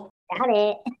 cool. Got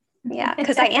it. Yeah,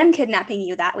 because I am kidnapping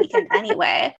you that weekend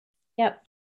anyway. Yep.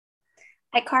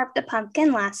 I carved a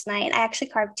pumpkin last night. I actually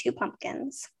carved 2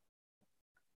 pumpkins.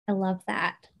 I love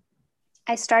that.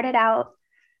 I started out,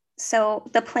 so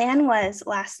the plan was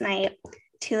last night,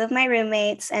 2 of my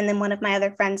roommates and then one of my other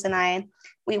friends and I,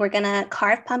 we were going to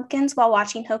carve pumpkins while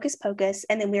watching Hocus Pocus,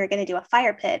 and then we were going to do a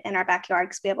fire pit in our backyard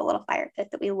because we have a little fire pit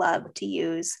that we love to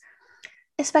use,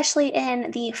 especially in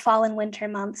the fall and winter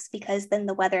months, because then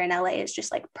the weather in LA is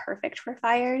just like perfect for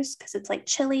fires because it's like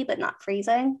chilly but not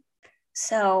freezing.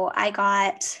 So I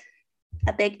got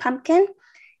a big pumpkin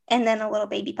and then a little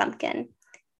baby pumpkin.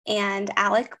 And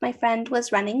Alec, my friend,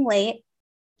 was running late,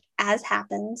 as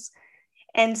happens.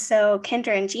 And so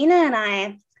Kendra and Gina and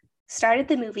I started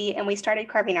the movie and we started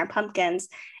carving our pumpkins.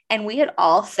 And we had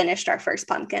all finished our first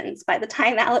pumpkins by the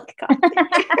time Alec got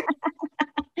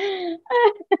there.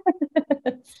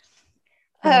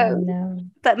 Oh, no.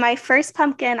 But my first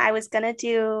pumpkin, I was going to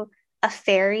do a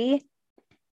fairy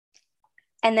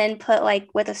and then put like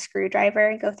with a screwdriver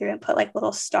and go through and put like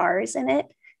little stars in it.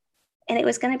 And it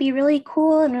was going to be really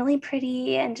cool and really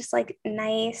pretty and just like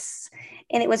nice.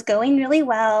 And it was going really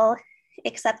well,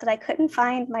 except that I couldn't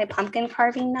find my pumpkin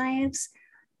carving knives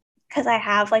because I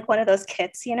have like one of those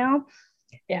kits, you know?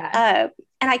 Yeah.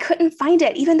 And I couldn't find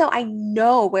it, even though I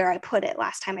know where I put it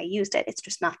last time I used it. It's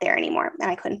just not there anymore. And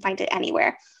I couldn't find it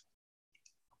anywhere.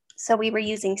 So we were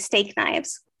using steak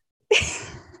knives.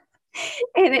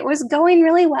 And it was going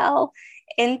really well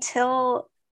until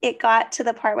it got to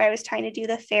the part where I was trying to do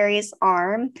the fairy's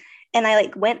arm. And I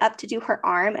like went up to do her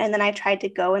arm. And then I tried to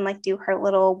go and like do her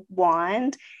little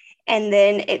wand. And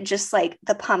then it just like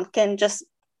the pumpkin just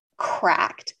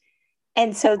cracked.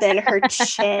 And so then her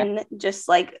chin just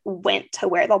like went to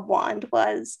where the wand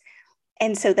was.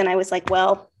 And so then I was like,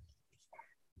 well,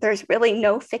 there's really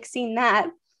no fixing that.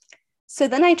 So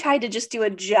then I tried to just do a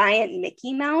giant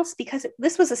Mickey Mouse because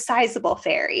this was a sizable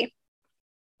fairy.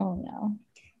 Oh, no.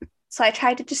 So I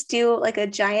tried to just do like a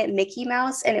giant Mickey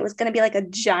Mouse, and it was going to be like a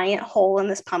giant hole in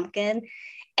this pumpkin.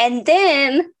 And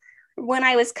then when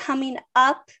I was coming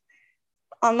up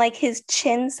on like his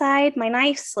chin side, my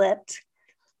knife slipped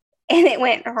and it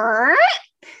went,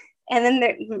 And then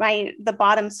the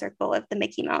bottom circle of the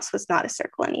Mickey Mouse was not a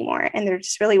circle anymore. And there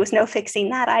just really was no fixing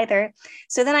that either.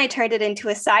 So then I turned it into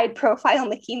a side profile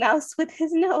Mickey Mouse with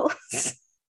his nose.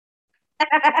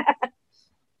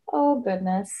 Oh,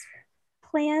 goodness.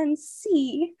 Plan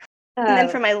C. And then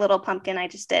for my little pumpkin, I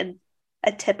just did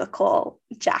a typical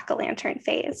jack-o'-lantern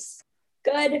face.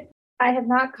 Good. I have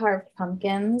not carved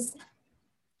pumpkins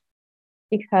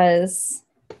because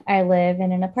I live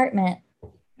in an apartment.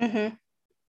 Mm-hmm.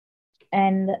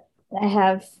 And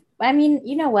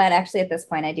you know what? Actually, at this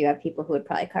point, I do have people who would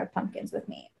probably carve pumpkins with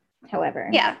me. However,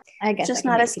 yeah, I guess just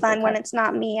not as fun when it's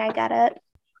not me. I get it.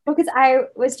 Because I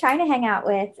was trying to hang out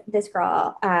with this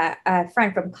girl, a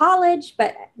friend from college,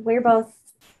 but we're both,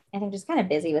 I think, just kind of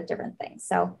busy with different things.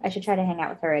 So I should try to hang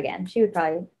out with her again. She would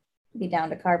probably be down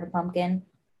to carve a pumpkin.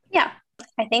 Yeah.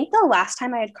 I think the last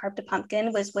time I had carved a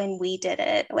pumpkin was when we did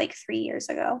it like 3 years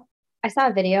ago. I saw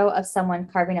a video of someone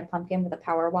carving a pumpkin with a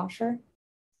power washer.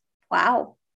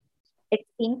 Wow. It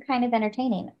seemed kind of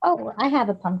entertaining. Oh, I have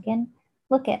a pumpkin.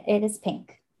 Look it is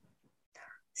pink.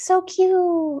 So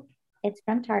cute. It's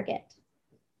from Target.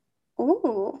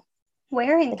 Ooh.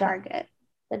 Where in Target?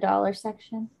 The dollar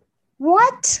section.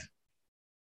 What?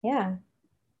 Yeah.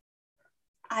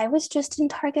 I was just in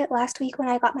Target last week when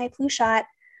I got my flu shot,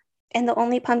 and the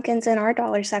only pumpkins in our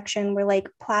dollar section were like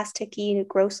plasticky,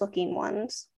 gross looking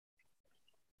ones.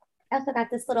 I also got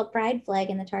this little pride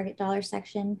flag in the Target dollar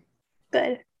section.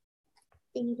 Good.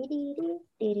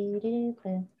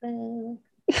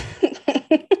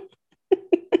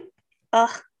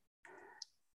 Ugh.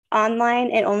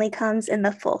 Online, it only comes in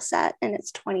the full set, and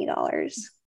it's $20.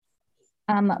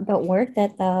 But worth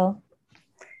it though.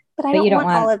 But I don't want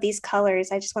all of these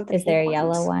colors. I just want the pink ones. Is there a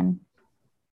yellow one?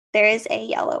 There is a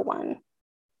yellow one.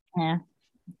 Yeah.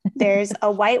 There's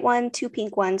a white one, 2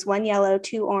 pink ones, 1 yellow,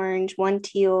 2 orange, 1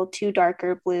 teal, 2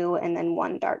 darker blue, and then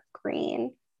 1 dark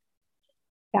green.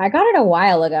 Yeah, I got it a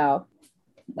while ago.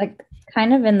 Like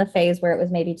kind of in the phase where it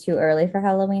was maybe too early for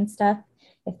Halloween stuff,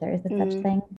 if there is such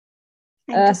thing.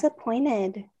 I'm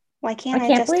disappointed. Why can't I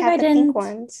just have the pink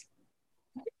ones?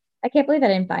 I can't believe I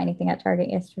didn't buy anything at Target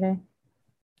yesterday.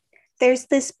 There's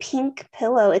this pink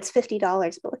pillow. It's $50,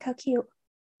 but look how cute.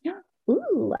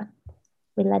 Ooh,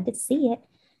 we'd love to see it.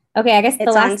 Okay, I guess the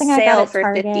last thing I got at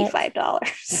Target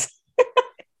 $55.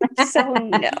 So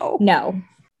no. No.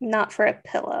 Not for a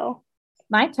pillow.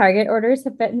 My Target orders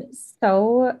have been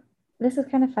this is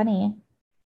kind of funny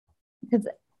because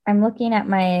I'm looking at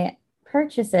my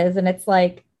purchases and it's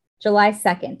like July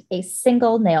 2nd, a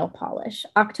single nail polish.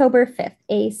 October 5th,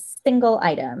 a single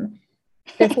item.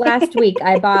 This last week,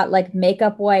 I bought like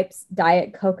makeup wipes,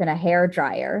 Diet Coke, and a hair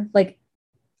dryer. Like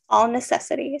all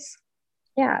necessities.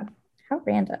 Yeah. How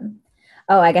random.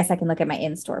 Oh, I guess I can look at my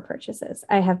in-store purchases.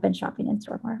 I have been shopping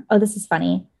in-store more. Oh, this is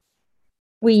funny.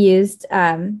 We used,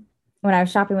 when I was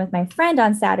shopping with my friend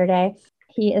on Saturday,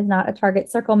 he is not a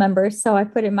Target Circle member, so I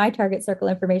put in my Target Circle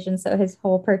information, so his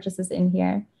whole purchase is in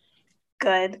here.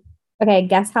 Good. Okay,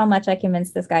 guess how much I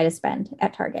convinced this guy to spend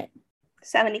at Target?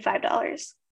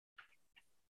 $75.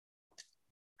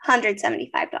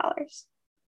 $175.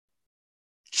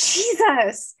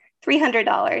 Jesus.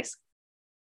 $300.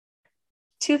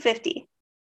 $250.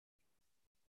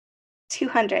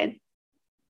 $200.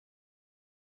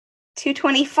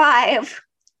 $225.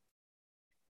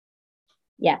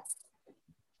 Yes.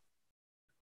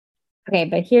 Okay,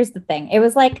 but here's the thing. It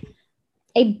was like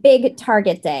a big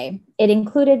Target day. It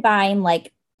included buying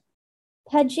like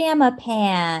pajama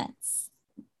pants,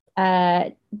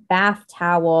 bath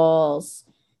towels,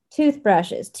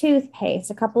 toothbrushes, toothpaste,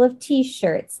 a couple of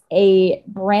t-shirts, a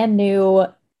brand new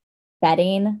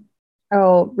bedding,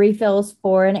 refills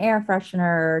for an air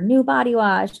freshener, new body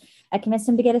wash. I convinced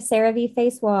him to get a CeraVe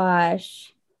face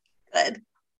wash. Good.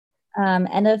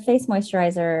 And a face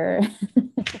moisturizer.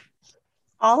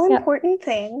 All important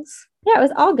things. Yeah, it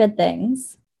was all good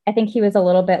things. I think he was a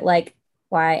little bit like,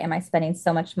 why am I spending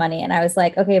so much money? And I was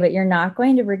like, okay, but you're not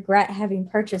going to regret having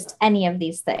purchased any of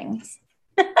these things.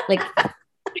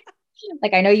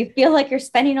 Like I know you feel like you're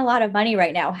spending a lot of money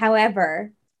right now.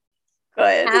 However,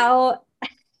 good.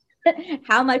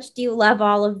 How much do you love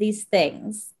all of these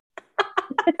things?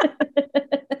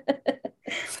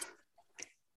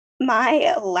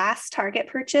 My last Target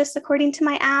purchase, according to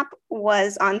my app,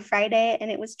 was on Friday, and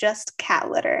it was just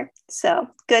cat litter. So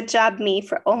good job me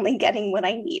for only getting what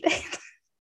I needed.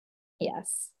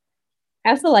 Yes.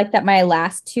 I also like that my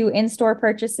last 2 in-store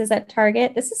purchases at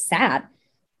Target, this is sad,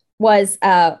 was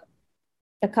a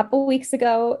couple weeks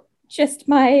ago, just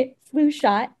my flu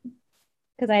shot,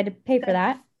 because I had to pay for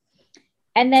that.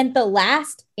 And then the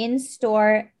last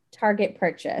in-store Target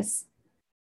purchase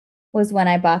was when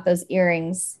I bought those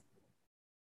earrings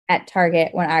at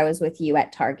Target when I was with you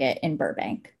at Target in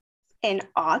Burbank In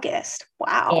August.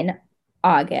 Wow. in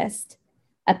August.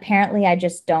 Apparently, I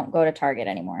just don't go to Target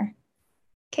anymore.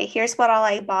 Okay, here's what all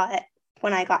I bought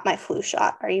when I got my flu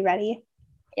shot. Are you ready?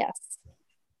 Yes.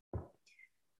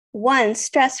 1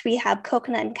 stress rehab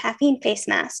coconut and caffeine face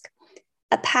mask,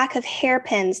 a pack of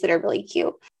hairpins that are really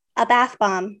cute, a bath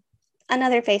bomb,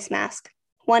 another face mask,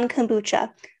 1 kombucha,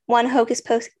 1 Hocus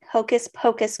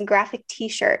Pocus graphic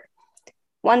t-shirt,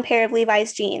 1 pair of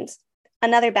Levi's jeans,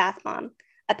 another bath bomb,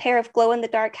 a pair of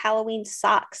glow-in-the-dark Halloween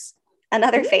socks,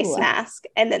 another face mask,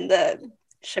 and then the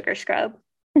sugar scrub.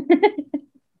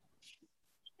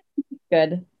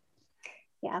 Good.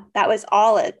 Yeah, that was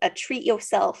all a treat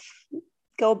yourself,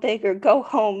 go big or go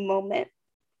home moment.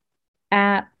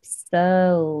 Absolutely.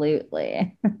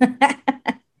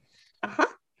 Uh-huh.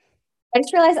 I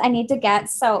just realized I need to get,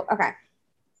 so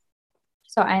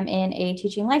I'm in a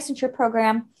teaching licensure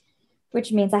program,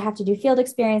 which means I have to do field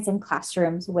experience in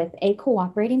classrooms with a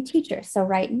cooperating teacher. So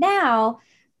right now,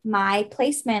 my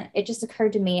placement, it just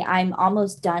occurred to me, I'm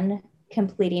almost done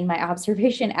completing my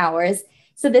observation hours.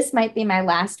 So this might be my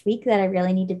last week that I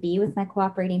really need to be with my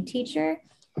cooperating teacher.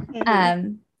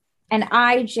 Mhm. And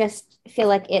I just feel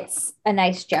like it's a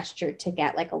nice gesture to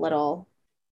get like a little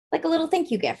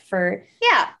thank you gift for,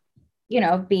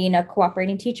 being a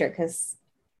cooperating teacher. Cause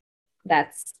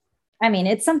it's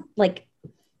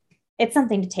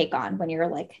something to take on when you're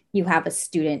like, you have a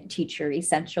student teacher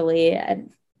essentially.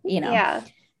 And,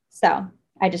 so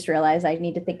I just realized I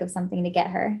need to think of something to get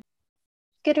her.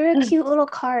 Get her a cute little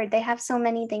card. They have so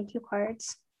many thank you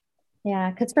cards.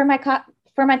 Yeah. Cause for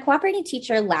my cooperating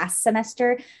teacher last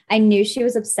semester, I knew she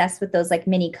was obsessed with those like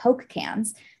mini Coke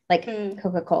cans, like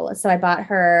Coca-Cola. So I bought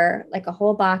her like a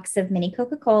whole box of mini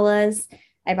Coca-Colas.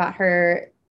 I bought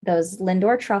her those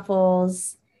Lindor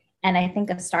truffles and I think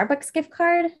a Starbucks gift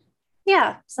card.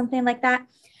 Yeah. Something like that.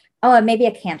 Oh, and maybe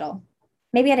a candle.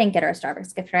 Maybe I didn't get her a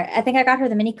Starbucks gift card. I think I got her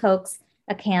the mini Cokes,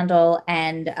 a candle,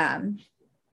 and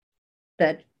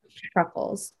the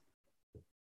truffles.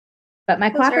 But my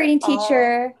cooperating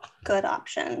teacher, good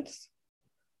options.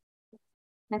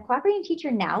 My cooperating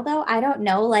teacher now, though, I don't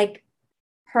know like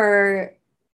her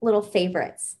little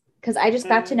favorites because I just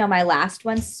got to know my last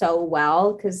one so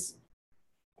well because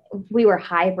we were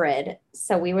hybrid.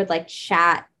 So we would like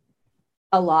chat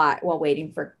a lot while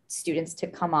waiting for students to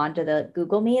come on to the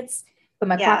Google Meets. But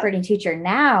my cooperating teacher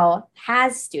now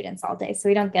has students all day. So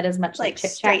we don't get as much like chit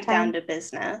chat straight time. Down to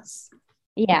business.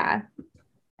 Yeah.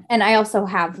 And I also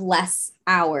have less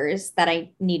hours that I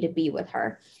need to be with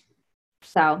her.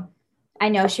 So I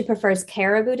know she prefers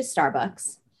Caribou to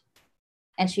Starbucks.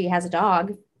 And she has a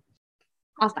dog.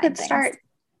 I'll find Good things. start.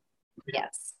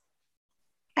 Yes.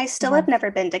 I still have never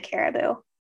been to Caribou.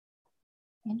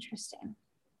 Interesting.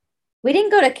 We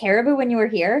didn't go to Caribou when you were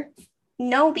here?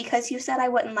 No, because you said I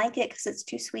wouldn't like it because it's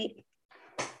too sweet.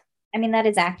 I mean, that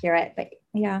is accurate, but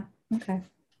yeah. Okay.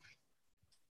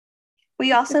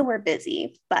 We also were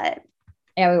busy, but...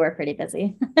 Yeah, we were pretty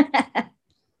busy.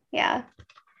 Yeah.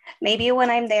 Maybe when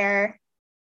I'm there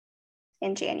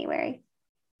in January.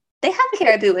 They have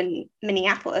Caribou in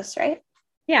Minneapolis, right?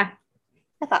 Yeah.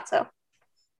 I thought so.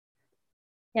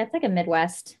 Yeah, it's like a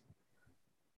Midwest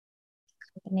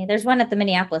company. There's one at the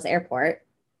Minneapolis airport.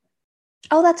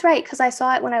 Oh, that's right, because I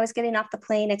saw it when I was getting off the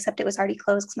plane, except it was already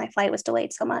closed because my flight was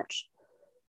delayed so much.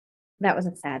 That was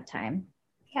a sad time.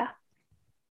 Yeah.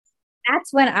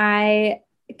 That's when I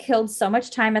killed so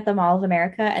much time at the Mall of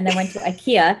America and then went to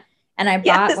IKEA and I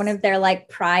bought one of their like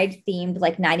Pride themed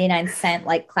like 99-cent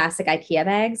like classic IKEA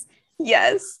bags.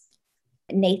 Yes.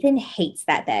 Nathan hates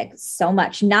that bag so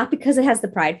much, not because it has the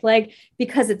Pride flag,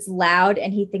 because it's loud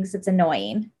and he thinks it's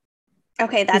annoying.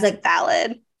 Okay, that's like,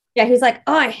 valid. Yeah, he's like,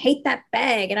 oh, I hate that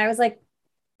bag. And I was like,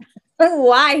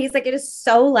 why? He's like, it is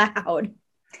so loud.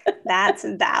 That's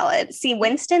valid. See,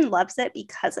 Winston loves it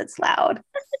because it's loud.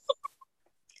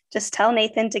 Just tell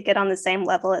Nathan to get on the same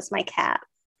level as my cat.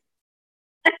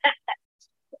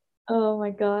 Oh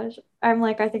my gosh. I'm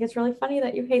like, I think it's really funny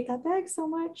that you hate that bag so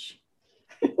much.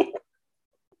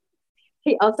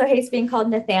 He also hates being called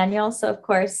Nathaniel. So of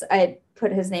course I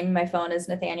put his name in my phone as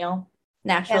Nathaniel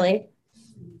naturally.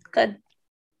 Yeah. Good.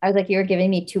 I was like, you're giving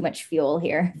me too much fuel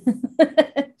here.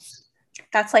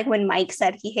 That's like when Mike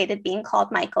said he hated being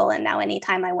called Michael. And now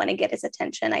anytime I want to get his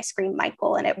attention, I scream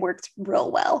Michael and it works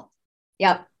real well.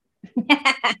 Yep.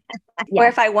 Or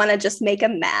if I want to just make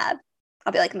him mad,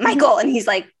 I'll be like, Michael. And he's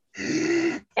like,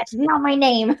 that's not my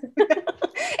name.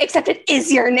 Except it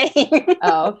is your name.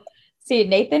 Oh, see,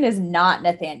 Nathan is not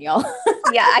Nathaniel.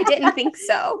 Yeah, I didn't think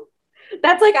so.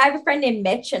 That's like, I have a friend named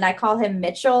Mitch and I call him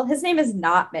Mitchell. His name is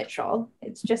not Mitchell.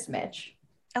 It's just Mitch.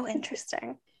 Oh,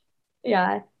 interesting.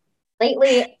 Yeah.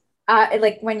 Lately,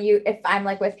 like if I'm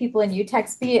like with people and you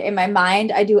text me in my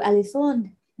mind, I do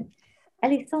Alison.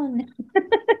 Alison.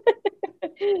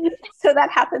 So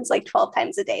that happens like 12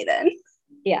 times a day then,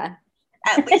 Yeah.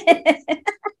 at least.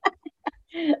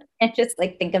 And just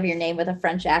like think of your name with a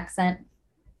French accent.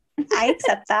 I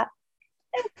accept that.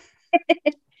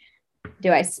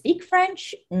 Do I speak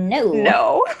French? No.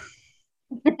 No.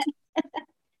 Do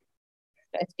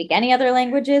I speak any other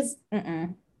languages?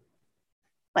 Mm-mm.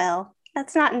 Well,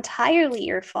 that's not entirely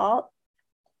your fault.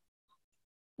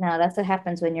 No, that's what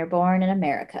happens when you're born in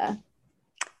America.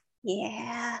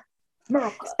 Yeah.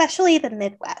 America. Especially the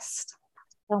Midwest.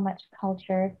 So much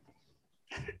culture.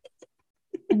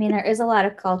 I mean, there is a lot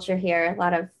of culture here, a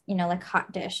lot of, like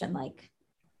hot dish and like,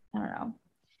 I don't know,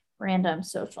 random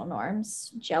social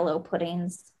norms, Jello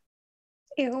puddings.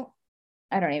 Ew.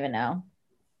 I don't even know.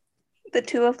 The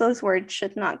two of those words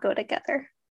should not go together.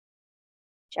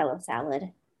 Jello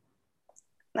salad.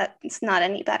 That's not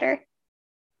any better.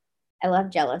 I love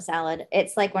Jello salad.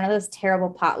 It's like one of those terrible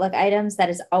potluck items that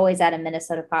is always at a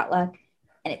Minnesota potluck.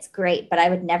 And it's great, but I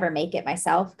would never make it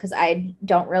myself because I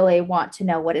don't really want to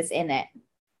know what is in it.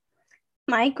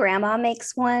 My grandma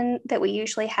makes one that we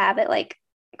usually have at like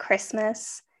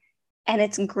Christmas, and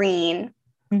it's green,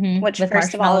 which with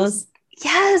first of all is,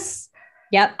 yes.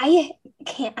 Yep. I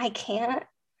can't.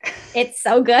 It's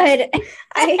so good.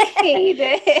 I hate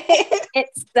it.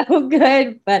 It's so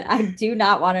good, but I do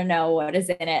not want to know what is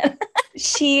in it.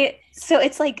 So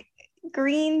it's like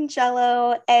green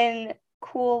Jello and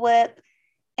Cool Whip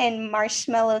and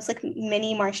marshmallows, like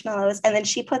mini marshmallows, and then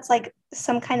she puts like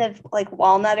some kind of like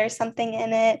walnut or something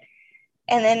in it,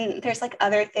 and then there's like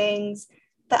other things,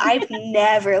 but I've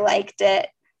never liked it.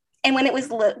 And when I was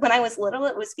little,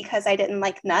 it was because I didn't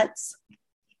like nuts,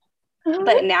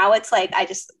 but now it's like I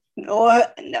just no.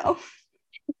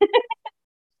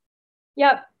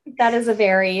 Yep, that is a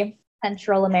very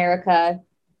Central America.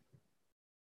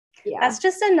 Yeah, that's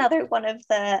just another one of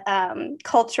the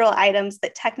cultural items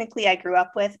that technically I grew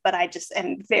up with, but I just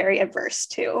am very averse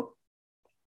to.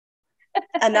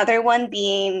 Another one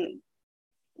being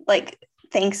like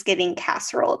Thanksgiving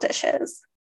casserole dishes.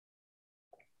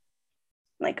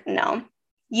 Like, no,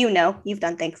 you've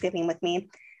done Thanksgiving with me.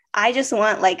 I just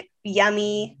want like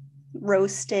yummy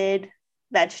roasted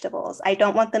vegetables. I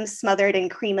don't want them smothered in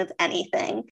cream of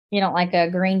anything. You don't like a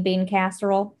green bean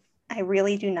casserole? I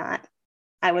really do not.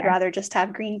 I would rather just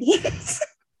have green beans.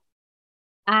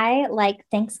 I like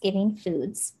Thanksgiving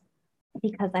foods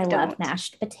because I love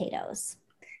mashed potatoes.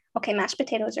 Okay, mashed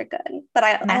potatoes are good, but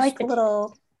I like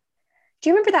little. Do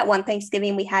you remember that one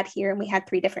Thanksgiving we had here and we had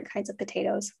 3 different kinds of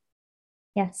potatoes?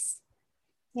 Yes.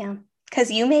 Yeah,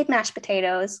 because you made mashed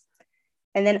potatoes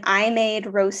and then I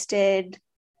made roasted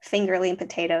fingerling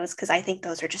potatoes because I think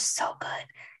those are just so good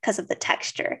because of the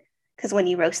texture. Because when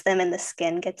you roast them and the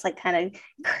skin gets like kind of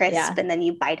crisp and then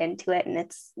you bite into it and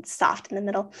it's soft in the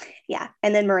middle. Yeah.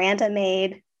 And then Miranda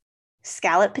made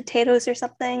scallop potatoes or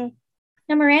something.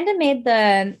 No, Miranda made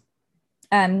the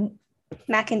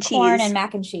mac and cheese. Corn and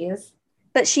mac and cheese.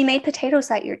 But she made potatoes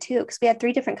that year too because we had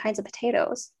 3 different kinds of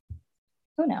potatoes.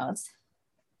 Who knows?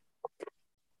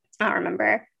 I don't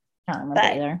remember. I don't remember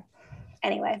either.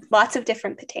 Anyway, lots of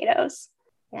different potatoes.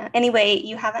 Yeah. Anyway,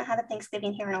 you haven't had a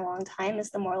Thanksgiving here in a long time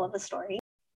is the moral of the story.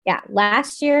 Yeah.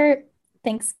 Last year,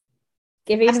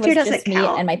 Thanksgiving was just me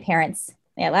and my parents.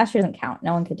 Yeah, last year doesn't count.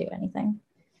 No one could do anything.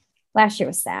 Last year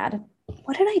was sad.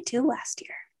 What did I do last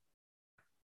year?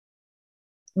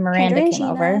 Miranda came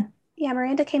over. Yeah,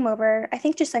 Miranda came over. I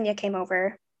think Jasenia came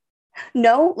over.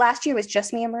 No, last year was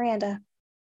just me and Miranda.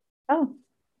 Oh.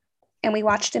 And we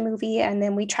watched a movie and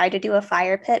then we tried to do a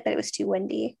fire pit, but it was too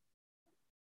windy.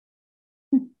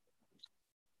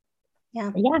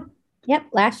 Yeah. Yeah. Yep.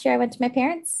 Last year I went to my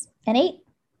parents and ate.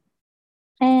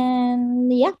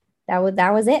 And yeah, that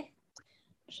was it.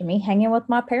 Just me hanging with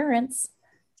my parents.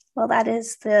 Well, that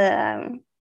is the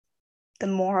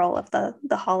moral of the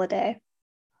holiday.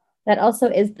 That also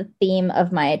is the theme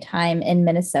of my time in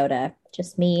Minnesota.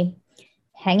 Just me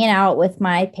hanging out with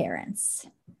my parents.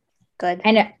 Good.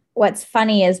 And what's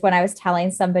funny is when I was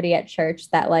telling somebody at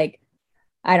church that like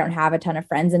I don't have a ton of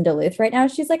friends in Duluth right now,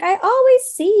 she's like, I always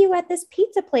see you at this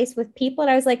pizza place with people. And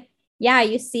I was like, yeah,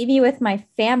 you see me with my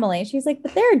family. She's like,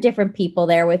 but there are different people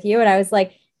there with you. And I was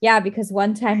like, yeah, because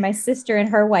one time my sister and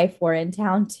her wife were in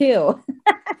town too.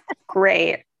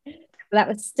 Great. That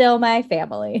was still my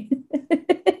family.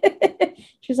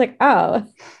 She was like, oh,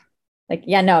 like,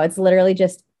 yeah, no, it's literally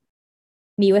just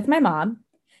me with my mom,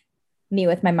 me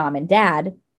with my mom and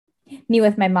dad, me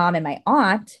with my mom and my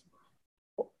aunt,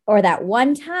 or that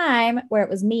one time where it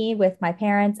was me with my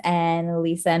parents and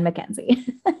Lisa and Mackenzie.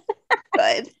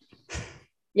 good.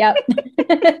 Yep.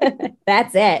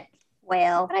 That's it.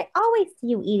 Well, But I always see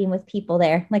you eating with people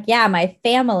there. Like, yeah, my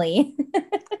family.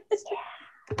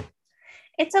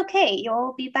 it's okay.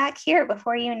 You'll be back here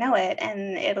before you know it,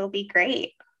 and it'll be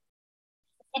great.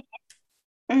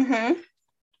 Mm-hmm.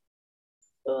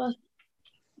 Ugh.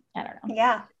 I don't know.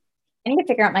 Yeah. I need to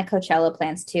figure out my Coachella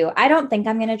plans too. I don't think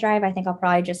I'm going to drive. I think I'll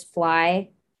probably just fly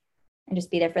and just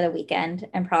be there for the weekend.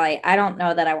 And probably, I don't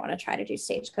know that I want to try to do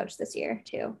Stagecoach this year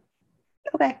too.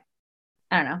 Okay.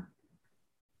 I don't know.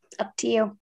 Up to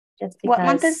you. Just What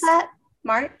month is because that?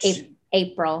 March?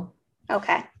 April.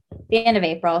 Okay. The end of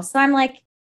April. So I'm like,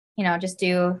 just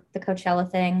do the Coachella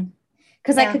thing.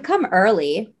 Because Yeah. I could come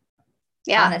early,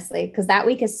 Yeah. honestly, because that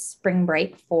week is spring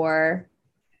break for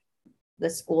the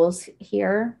schools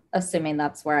here, assuming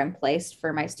that's where I'm placed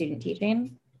for my student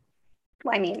teaching.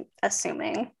 Well, I mean,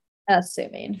 assuming.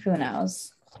 Who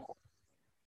knows?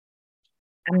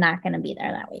 I'm not going to be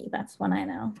there that week. That's when I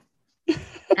know.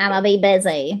 I'm going to be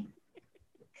busy.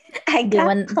 I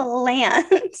got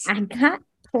plans. I got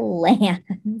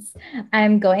plans.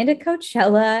 I'm going to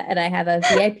Coachella and I have a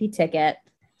VIP ticket.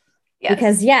 Yes.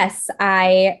 Because, yes,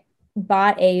 I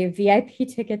bought a VIP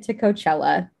ticket to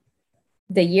Coachella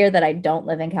the year that I don't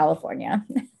live in California.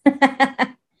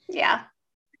 Yeah.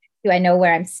 Do I know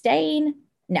where I'm staying?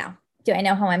 No. Do I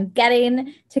know how I'm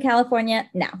getting to California?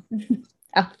 No.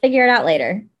 I'll figure it out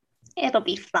later. It'll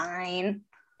be fine.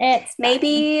 It's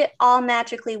Maybe I'll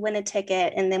magically win a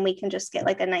ticket and then we can just get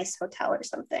like a nice hotel or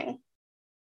something.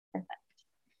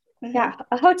 Mm-hmm. Yeah,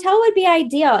 a hotel would be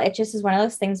ideal. It just is one of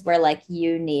those things where like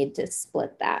you need to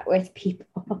split that with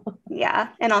people. Yeah.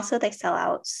 And also they sell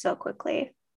out so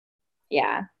quickly.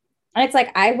 Yeah. And it's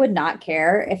like, I would not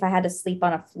care if I had to sleep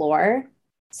on a floor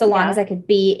so long as I could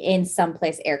be in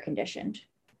someplace air conditioned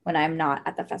when I'm not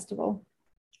at the festival.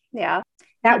 Yeah.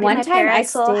 That Maybe one my time I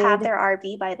parents will have stayed- their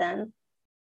RV by then.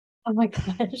 Oh my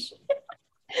gosh.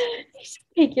 You should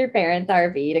take your parents'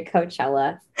 RV to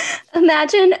Coachella.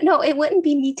 Imagine, no, it wouldn't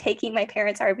be me taking my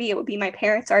parents' RV. It would be my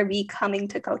parents' RV coming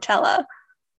to Coachella.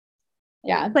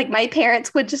 Yeah. Like my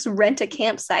parents would just rent a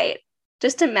campsite.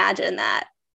 Just imagine that.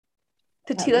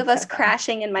 The That two would of be us so fun.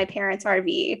 crashing in my parents'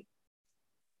 RV.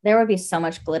 There would be so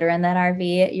much glitter in that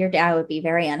RV. Your dad would be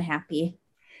very unhappy.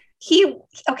 He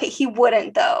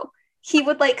wouldn't though. He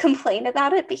would like complain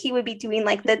about it, but he would be doing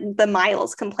like the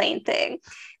Miles complain thing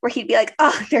where he'd be like,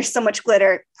 oh, there's so much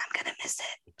glitter. I'm going to miss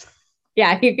it.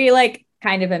 Yeah, he'd be like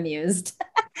kind of amused.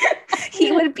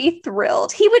 He would be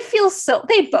thrilled. He would feel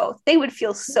they would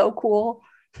feel so cool.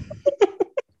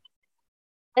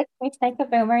 Like, we take a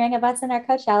boomerang of us in our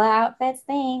Coachella outfits.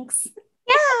 Thanks.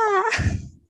 Yeah.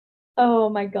 Oh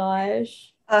my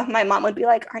gosh. My mom would be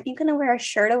like, aren't you going to wear a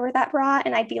shirt over that bra?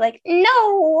 And I'd be like,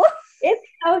 no. It's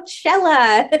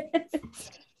Coachella.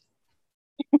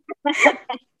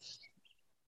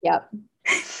 Yep.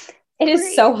 It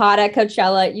is so hot at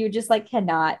Coachella. You just like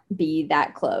cannot be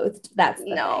that clothed. That's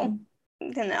the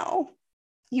thing. No.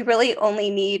 You really only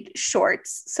need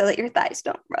shorts so that your thighs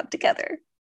don't rub together.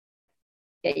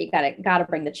 Yeah, you gotta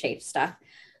bring the chafe stuff.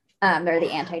 They're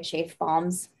the anti-chafe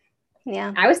balms.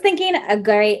 Yeah. I was thinking a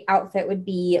great outfit would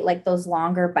be like those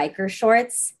longer biker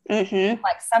shorts, Mm-hmm.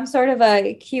 like some sort of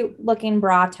a cute looking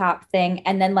bra top thing,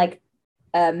 and then like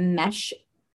a mesh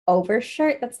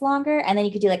overshirt that's longer, and then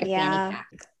you could do like a fanny pack.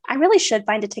 I really should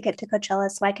find a ticket to Coachella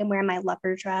so I can wear my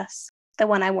leopard dress, the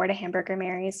one I wore to Hamburger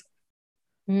Mary's.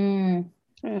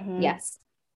 Mm-hmm. Yes.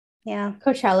 Yeah.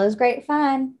 Coachella is great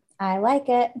fun. I like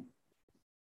it.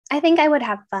 I think I would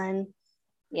have fun.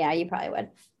 Yeah, you probably would.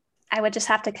 I would just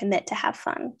have to commit to have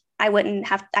fun. I would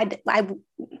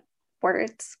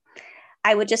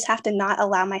just have to not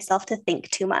allow myself to think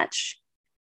too much.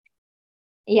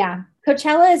 Yeah.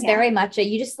 Coachella is very much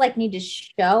you just like need to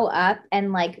show up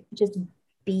and like just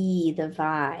be the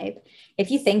vibe.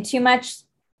 If you think too much,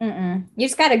 you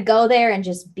just got to go there and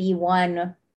just be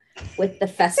one with the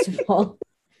festival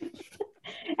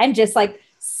and just like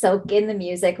soak in the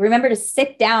music. Remember to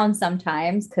sit down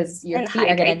sometimes because your feet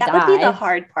are going to die. That would be the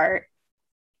hard part.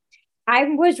 I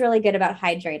was really good about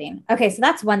hydrating. Okay, so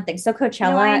that's one thing. So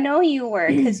Coachella. No, I know you were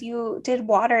because you did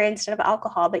water instead of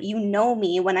alcohol, but you know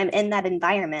me when I'm in that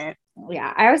environment.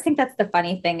 Yeah, I always think that's the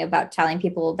funny thing about telling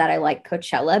people that I like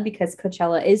Coachella, because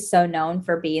Coachella is so known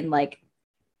for being like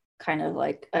kind of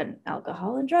like an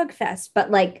alcohol and drug fest. But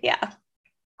like, yeah,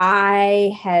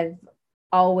 I have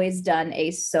always done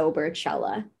a sober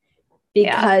Chella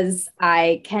because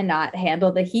I cannot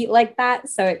handle the heat like that.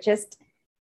 So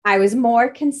I was more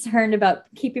concerned about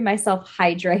keeping myself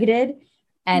hydrated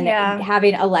and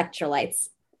having electrolytes.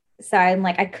 So I'm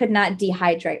like, I could not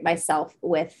dehydrate myself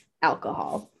with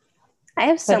alcohol. I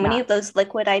have so But many not. of those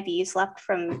liquid IVs left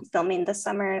from filming this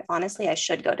summer. Honestly, I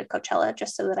should go to Coachella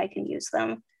just so that I can use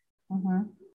them.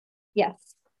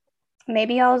 Yes.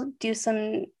 Maybe I'll do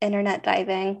some internet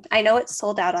diving. I know it's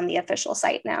sold out on the official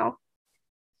site now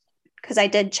because I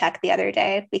did check the other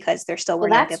day because there still were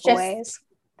no giveaways.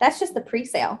 That's just the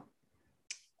pre-sale.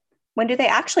 When do they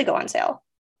actually go on sale?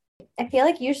 I feel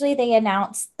like usually they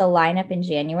announce the lineup in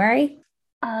January,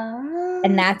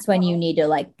 and that's when you need to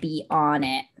like be on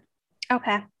it.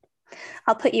 Okay.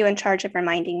 I'll put you in charge of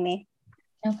reminding me.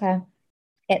 Okay.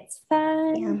 It's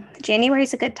fun. Yeah. January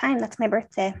is a good time. That's my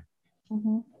birthday.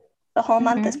 Mm-hmm. The whole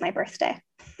month is my birthday.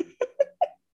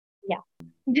 Yeah.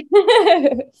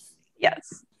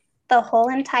 Yes. The whole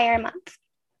entire month.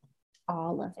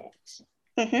 All of it.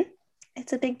 Mm-hmm.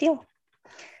 It's a big deal.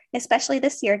 Especially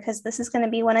this year, because this is going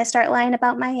to be when I start lying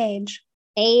about my age.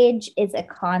 Age is a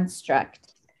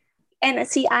construct. And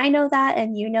see, I know that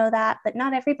and you know that, but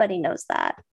not everybody knows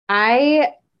that.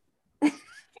 I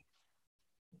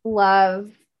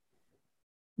love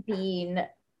being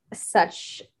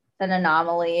such an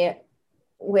anomaly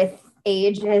with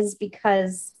ages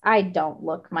because I don't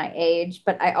look my age,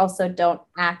 but I also don't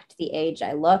act the age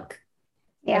I look.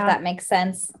 If that makes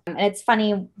sense. And it's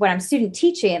funny when I'm student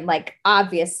teaching, like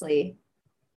obviously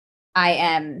I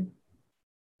am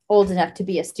old enough to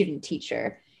be a student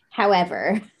teacher.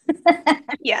 However,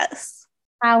 yes.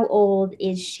 How old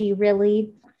is she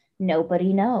really?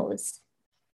 Nobody knows.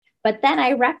 But then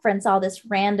I reference all this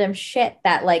random shit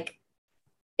that like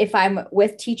if I'm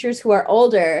with teachers who are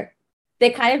older, they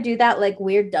kind of do that like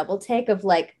weird double take of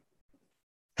like,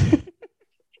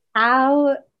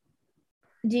 how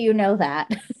do you know that?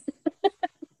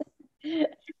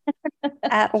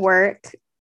 At work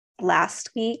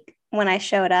last week when I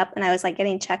showed up and I was like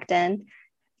getting checked in,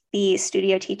 the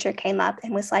studio teacher came up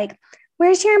and was like,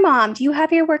 "Where's your mom? Do you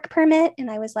have your work permit?"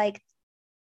 And I was like,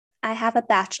 "I have a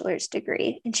bachelor's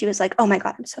degree." And she was like, "Oh my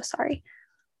God, I'm so sorry."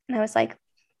 And I was like,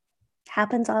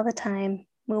 "Happens all the time.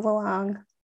 Move along."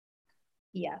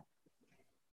 Yeah.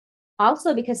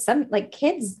 Also because some like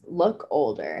kids look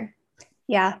older.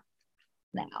 Yeah.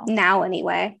 Now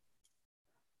anyway.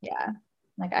 Yeah.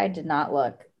 Like I did not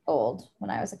look old when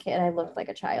I was a kid. I looked like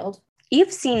a child.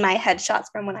 You've seen my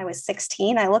headshots from when I was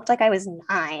 16. I looked like I was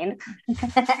 9.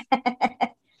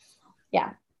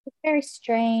 Yeah. It's a very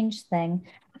strange thing.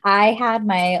 I had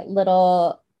my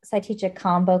little, so I teach a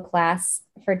combo class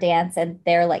for dance and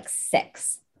they're like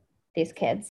 6, these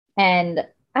kids. And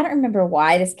I don't remember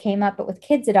why this came up, but with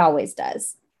kids, it always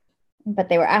does. But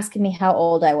they were asking me how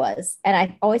old I was. And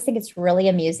I always think it's really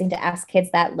amusing to ask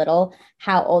kids that little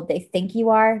how old they think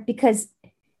you are, because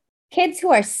kids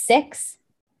who are 6,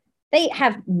 they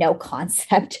have no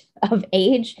concept of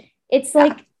age. It's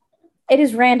like, it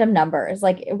is random numbers.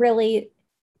 Like it really,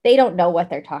 they don't know what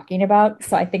they're talking about.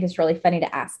 So I think it's really funny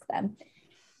to ask them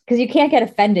because you can't get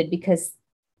offended because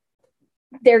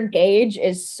their gauge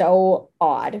is so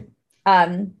odd.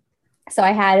 So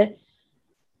I had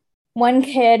one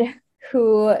kid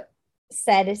who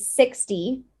said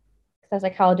 60. I was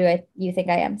like, how old do you think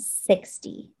I am?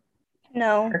 60.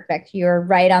 No. Perfect. You're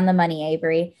right on the money,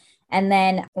 Avery. And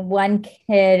then one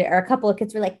kid or a couple of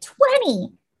kids were like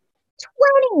 20.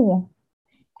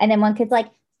 And then one kid's like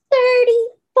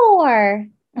 34.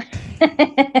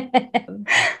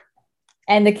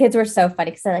 And the kids were so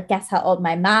funny because they're like, guess how old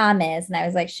my mom is? And I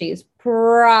was like, she's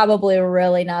probably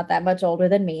really not that much older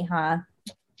than me, huh?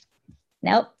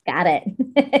 Nope, got it.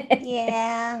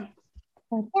 Yeah.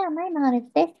 Like, yeah, my mom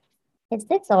is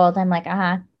this old. I'm like,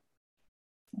 like,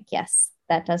 yes,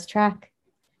 that does track.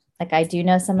 Like, I do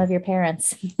know some of your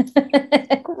parents.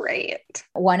 Great.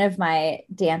 One of my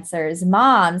dancers'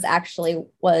 moms actually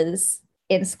was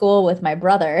in school with my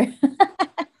brother.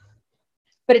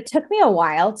 But it took me a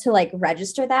while to like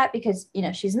register that because, you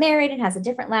know, she's married and has a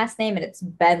different last name. And it's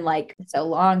been like so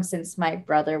long since my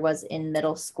brother was in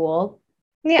middle school.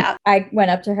 Yeah. I went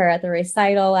up to her at the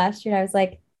recital last year and I was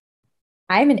like,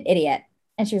 I'm an idiot.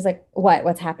 And she was like,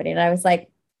 what's happening? And I was like,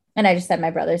 and I just said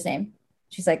my brother's name.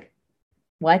 She's like,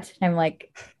 what? And I'm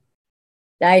like,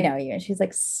 I know you. And she's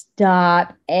like,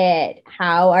 stop it.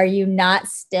 How are you not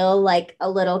still like a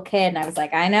little kid? And I was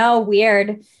like, I know,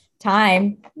 weird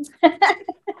time.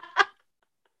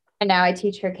 And now I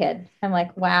teach her kid. I'm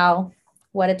like, wow,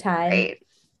 what a time. Great.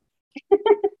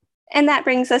 And that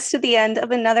brings us to the end of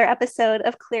another episode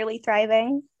of Clearly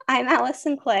Thriving. I'm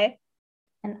Allison Clay.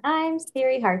 And I'm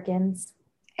Siri Harkins.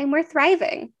 And we're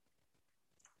thriving.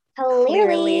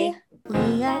 Clearly.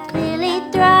 We are clearly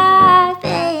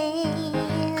thriving.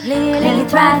 Clearly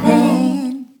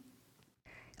thriving.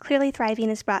 Clearly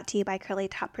Thriving is brought to you by Curly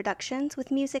Top Productions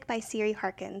with music by Siri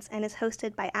Harkins and is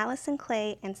hosted by Allison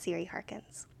Clay and Siri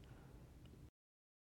Harkins.